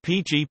Horrors,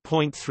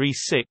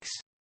 pg.36.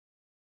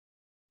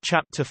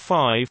 Chapter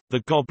 5: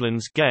 The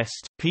Goblin's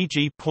Guest,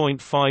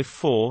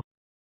 pg.54.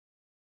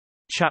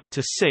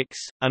 Chapter 6: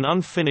 An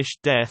Unfinished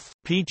Death,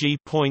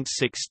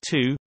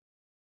 pg.62.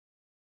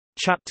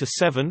 Chapter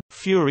 7: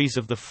 Furies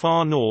of the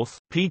Far North,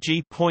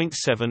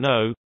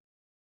 pg.70.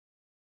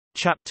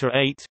 Chapter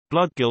 8: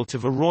 Bloodguilt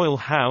of a Royal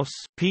House,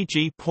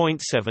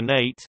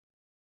 pg.78.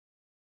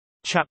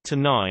 Chapter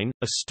 9: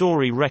 A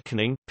Story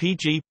Reckoning,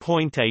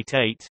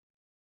 pg.88.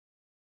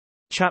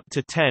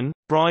 Chapter 10: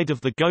 Bride of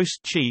the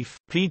Ghost Chief,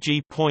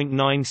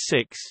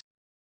 pg.96.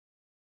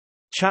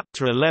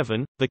 Chapter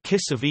 11: The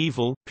Kiss of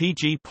Evil,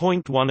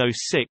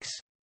 pg.106.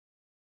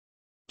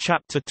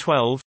 Chapter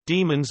 12: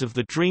 Demons of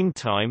the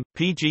Dreamtime,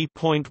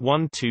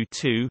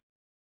 pg.122.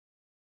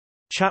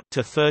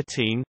 Chapter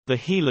 13: The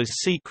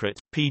Healer's Secret,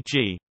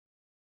 pg.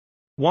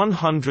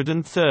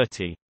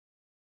 130.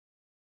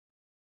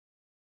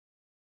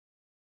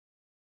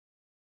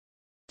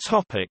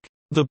 Topic: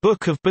 The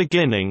Book of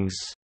Beginnings.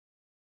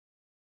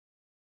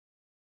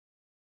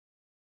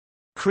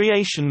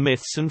 Creation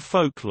Myths and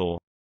Folklore.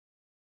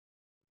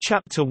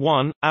 Chapter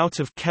 1: Out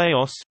of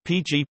Chaos,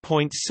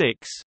 pg.6.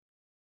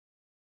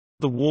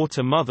 The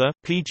Water Mother,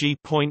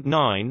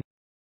 pg.9.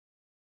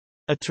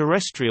 A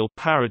Terrestrial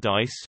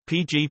Paradise,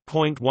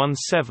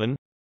 pg.17.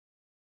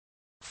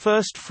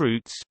 First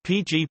Fruits,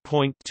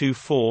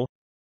 pg.24.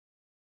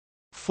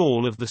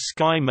 Fall of the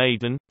Sky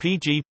Maiden,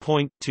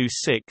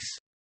 pg.26.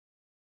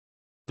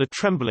 The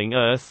Trembling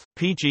Earth,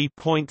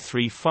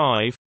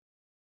 pg.35.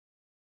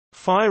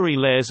 Fiery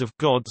Layers of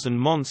Gods and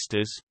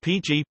Monsters,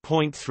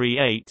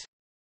 pg.38.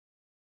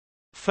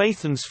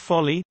 Phaethon's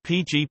Folly,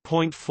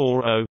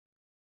 pg.40.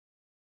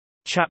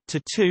 Chapter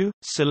 2: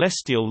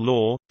 Celestial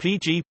Lore,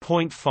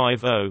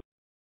 pg.50.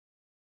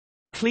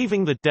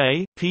 Cleaving the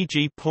Day,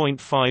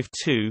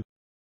 pg.52.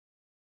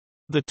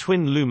 The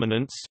Twin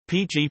Luminants,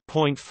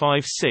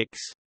 pg.56.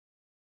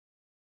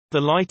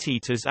 The Light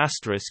Eaters *,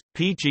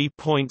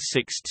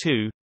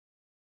 pg.62.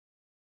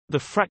 The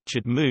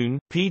Fractured Moon,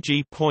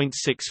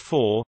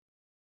 pg.64.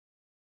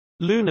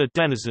 Lunar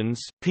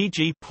Denizens,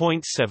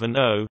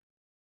 pg.70.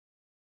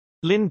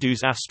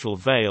 Lindu's Astral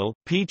Veil,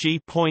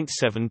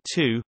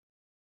 pg.72.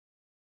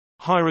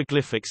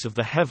 Hieroglyphics of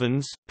the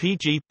Heavens,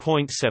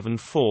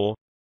 pg.74.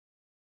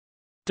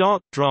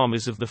 Dark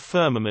Dramas of the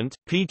Firmament,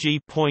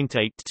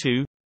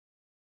 pg.82.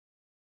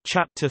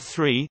 Chapter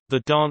 3: The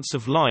Dance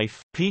of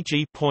Life,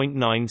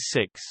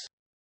 pg.96.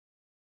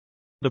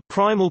 The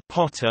Primal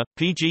Potter,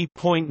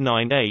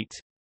 pg.98.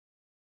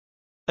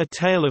 A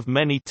Tale of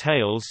Many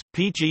Tales,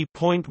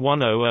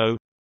 pg.100.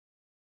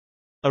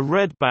 A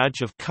Red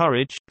Badge of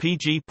Courage,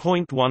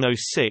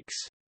 pg.106.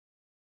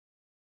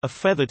 A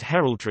Feathered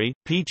Heraldry,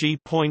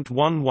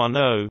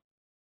 pg.110.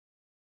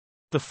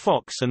 The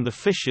Fox and the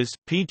Fishes,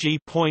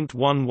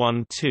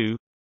 pg.112.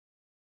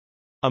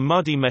 A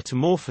Muddy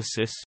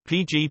Metamorphosis,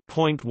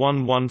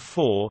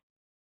 pg.114.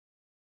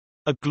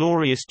 A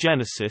Glorious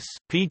Genesis,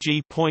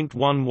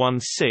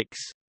 pg.116.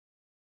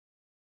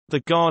 The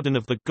Garden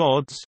of the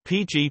Gods,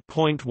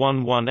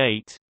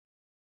 pg.118.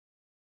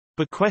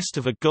 Bequest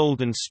of a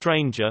Golden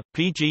Stranger,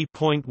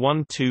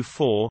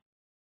 pg.124.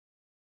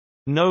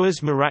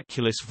 Noah's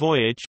Miraculous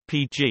Voyage,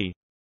 pg.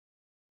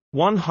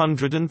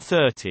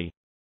 130.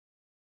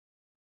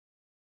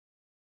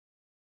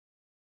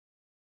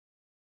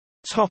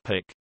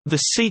 Topic: The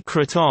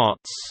Secret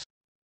Arts.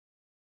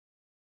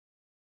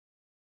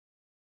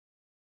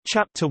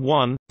 Chapter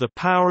 1: The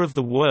Power of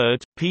the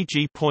Word,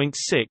 pg.6.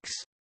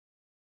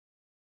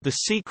 The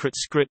Secret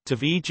Script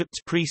of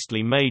Egypt's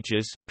Priestly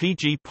Mages,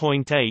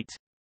 pg.8.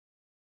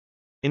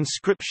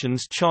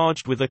 Inscriptions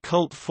charged with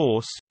occult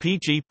force,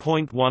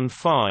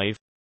 pg.15.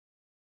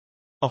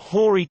 A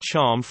Hoary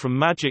Charm from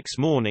Magic's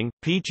Morning,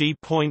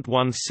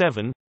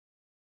 pg.17.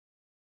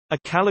 A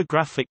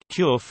Calligraphic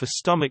Cure for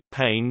Stomach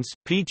Pains,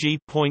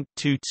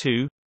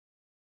 pg.22.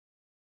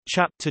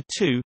 Chapter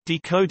 2: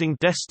 Decoding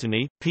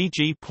Destiny,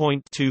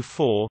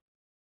 pg.24.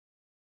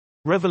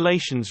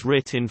 Revelations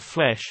Writ in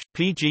Flesh,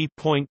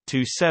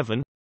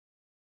 pg.27.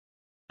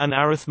 An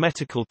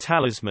Arithmetical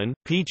Talisman,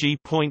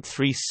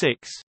 pg.36.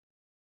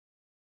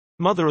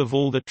 Mother of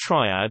All the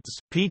Triads,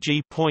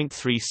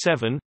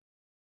 pg.37.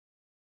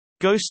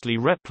 Ghostly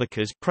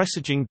Replicas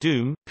Presaging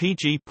Doom,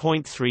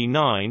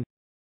 pg.39.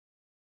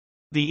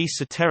 The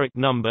Esoteric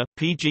Number,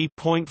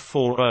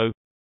 pg.40.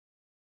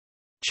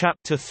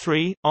 Chapter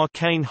 3: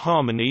 Arcane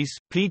Harmonies,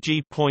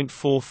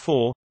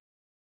 pg.44.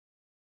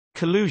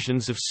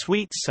 Collusions of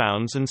Sweet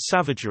Sounds and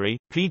Savagery,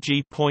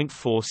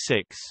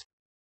 pg.46.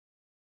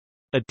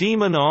 A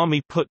Demon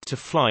Army Put to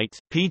Flight,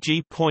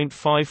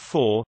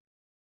 PG.54.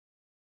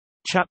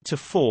 Chapter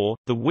 4,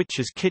 The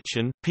Witch's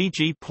Kitchen,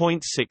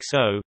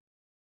 PG.60.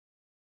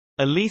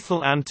 A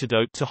Lethal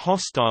Antidote to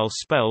Hostile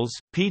Spells,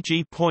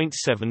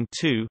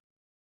 PG.72.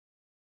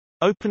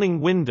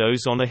 Opening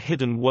Windows on a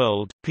Hidden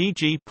World,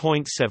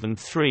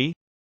 PG.73.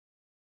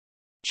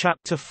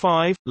 Chapter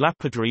 5,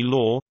 Lapidary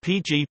Lore,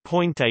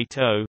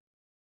 PG.80.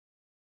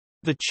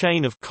 The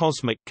Chain of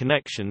Cosmic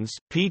Connections,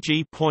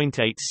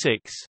 PG.86.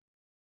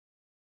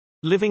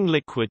 Living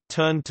Liquid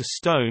Turned to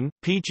Stone,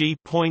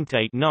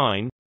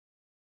 PG.89.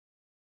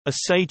 A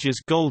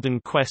Sage's Golden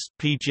Quest,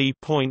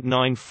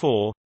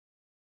 PG.94.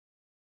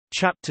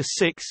 Chapter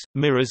 6,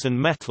 Mirrors and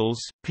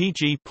Metals,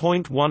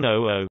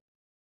 PG.100.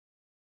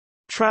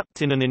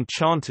 Trapped in an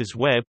Enchanter's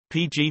Web,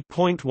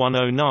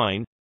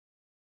 PG.109.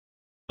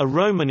 A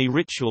Romany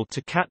Ritual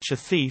to Catch a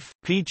Thief,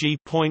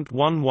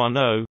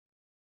 PG.110.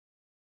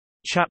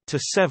 Chapter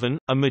 7,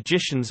 A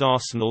Magician's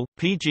Arsenal,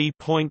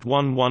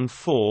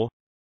 PG.114.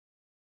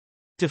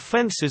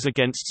 Defenses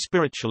Against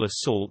Spiritual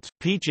Assault,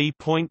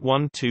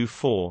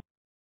 PG.124.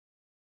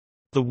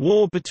 The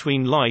War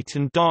Between Light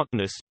and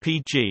Darkness,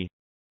 PG.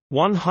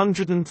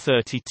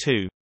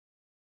 132.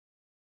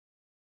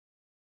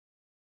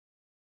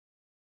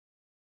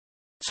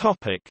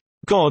 Topic: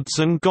 Gods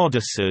and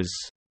Goddesses.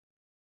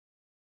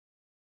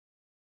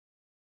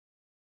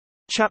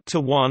 Chapter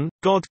 1,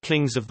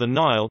 God-Kings of the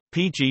Nile,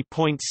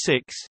 PG.6.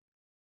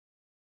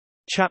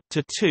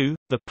 Chapter 2,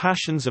 The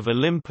Passions of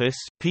Olympus,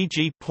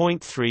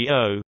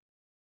 PG.30.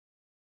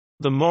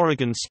 The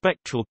Morrigan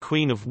Spectral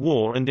Queen of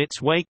War and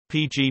Its Wake,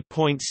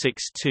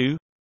 PG.62.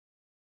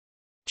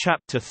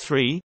 Chapter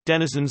 3,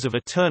 Denizens of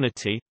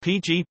Eternity,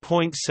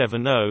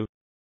 PG.70.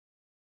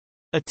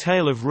 A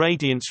Tale of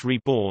Radiance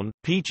Reborn,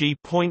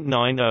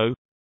 PG.90.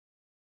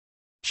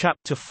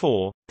 Chapter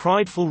 4,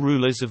 Prideful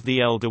Rulers of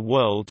the Elder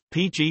World,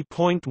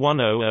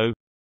 PG.100.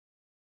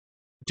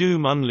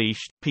 Doom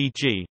Unleashed,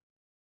 PG.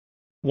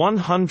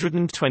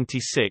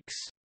 126.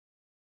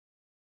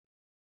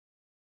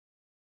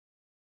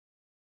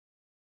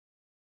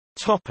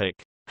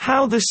 Topic: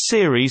 How the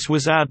series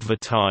was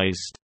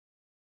advertised.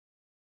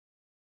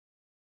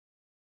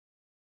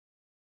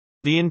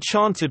 The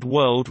Enchanted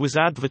World was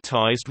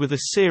advertised with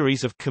a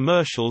series of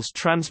commercials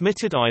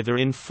transmitted either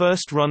in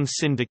first-run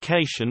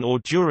syndication or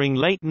during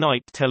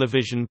late-night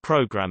television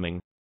programming.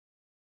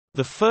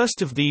 The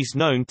first of these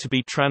known to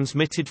be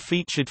transmitted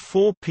featured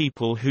 4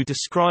 people who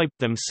described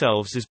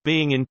themselves as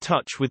being in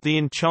touch with the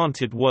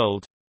Enchanted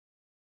World.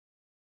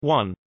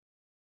 1.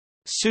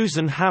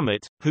 Susan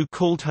Hammett, who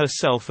called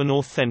herself an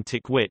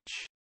authentic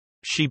witch.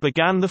 She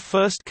began the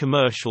first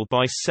commercial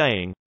by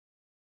saying,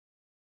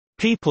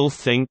 "People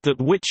think that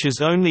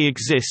witches only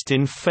exist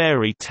in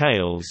fairy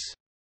tales.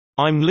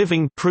 I'm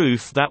living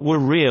proof that we're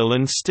real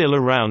and still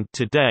around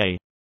today.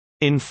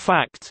 In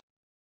fact,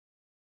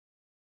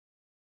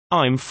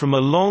 I'm from a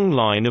long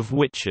line of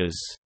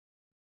witches."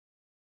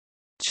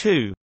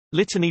 2.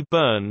 Littany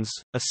Burns,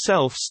 a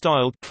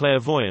self-styled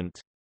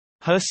clairvoyant.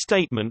 Her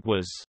statement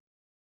was,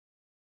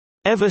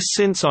 "Ever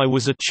since I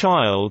was a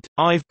child,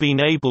 I've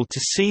been able to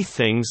see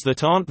things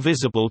that aren't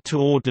visible to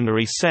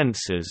ordinary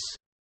senses.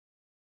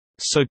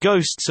 So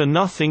ghosts are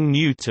nothing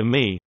new to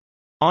me.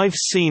 I've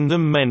seen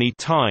them many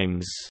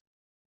times."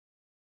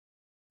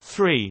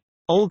 3.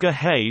 Olga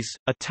Hayes,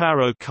 a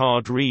tarot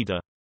card reader.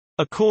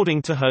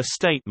 According to her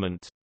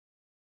statement,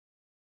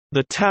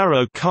 "The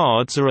tarot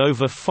cards are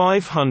over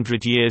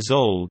 500 years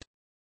old.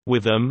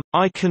 With them,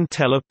 I can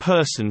tell a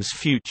person's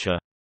future.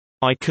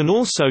 I can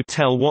also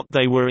tell what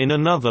they were in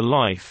another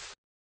life."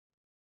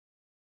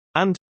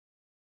 And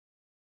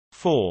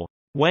 4.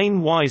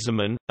 Wayne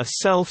Wiseman, a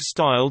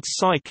self-styled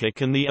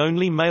psychic and the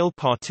only male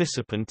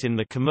participant in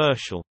the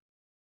commercial.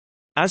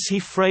 As he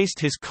phrased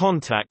his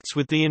contacts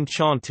with the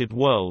Enchanted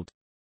World,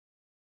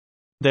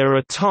 "There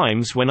are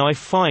times when I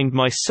find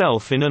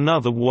myself in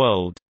another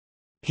world.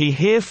 He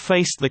here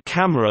faced the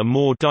camera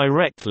more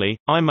directly,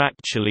 I'm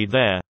actually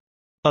there.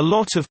 A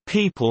lot of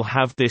people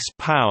have this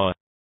power.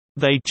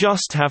 They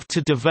just have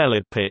to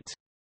develop it."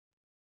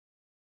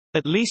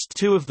 At least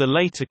 2 of the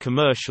later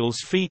commercials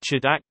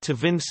featured actor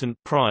Vincent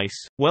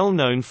Price, well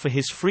known for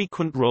his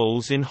frequent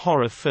roles in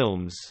horror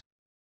films.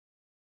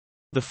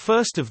 The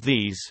first of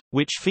these,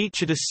 which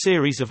featured a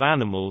series of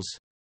animals,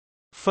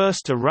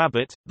 first a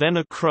rabbit, then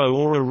a crow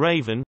or a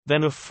raven,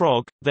 then a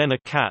frog, then a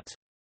cat,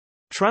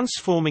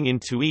 transforming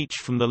into each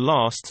from the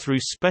last through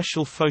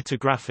special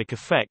photographic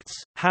effects,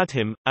 had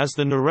him, as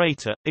the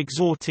narrator,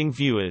 exhorting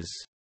viewers,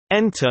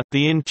 "Enter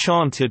the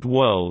Enchanted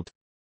World."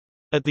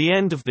 At the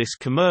end of this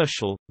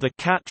commercial, the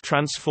cat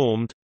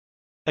transformed,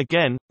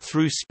 again,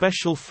 through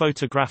special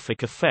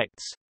photographic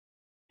effects,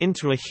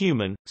 into a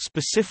human,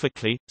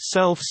 specifically,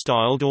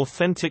 self-styled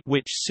authentic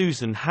witch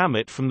Susan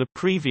Hammett from the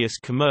previous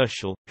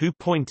commercial, who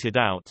pointed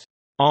out,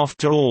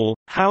 "After all,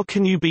 how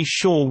can you be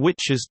sure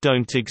witches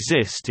don't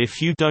exist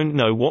if you don't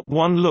know what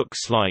one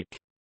looks like?"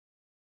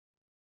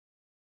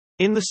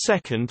 In the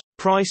second,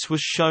 Price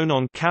was shown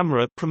on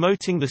camera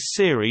promoting the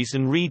series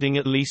and reading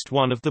at least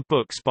one of the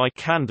books by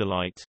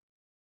candlelight.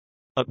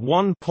 At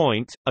one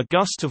point, a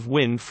gust of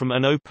wind from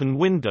an open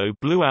window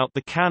blew out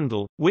the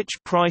candle,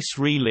 which Price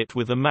relit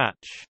with a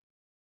match.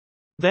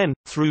 Then,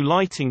 through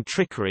lighting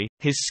trickery,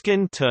 his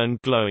skin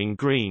turned glowing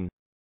green.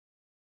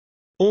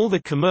 All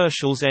the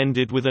commercials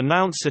ended with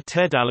announcer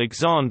Ted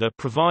Alexander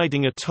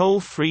providing a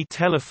toll-free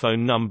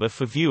telephone number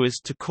for viewers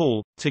to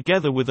call,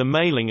 together with a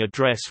mailing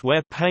address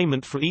where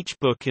payment for each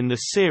book in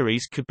the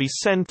series could be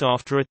sent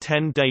after a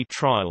 10-day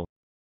trial.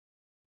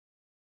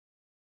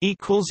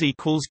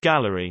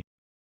 Gallery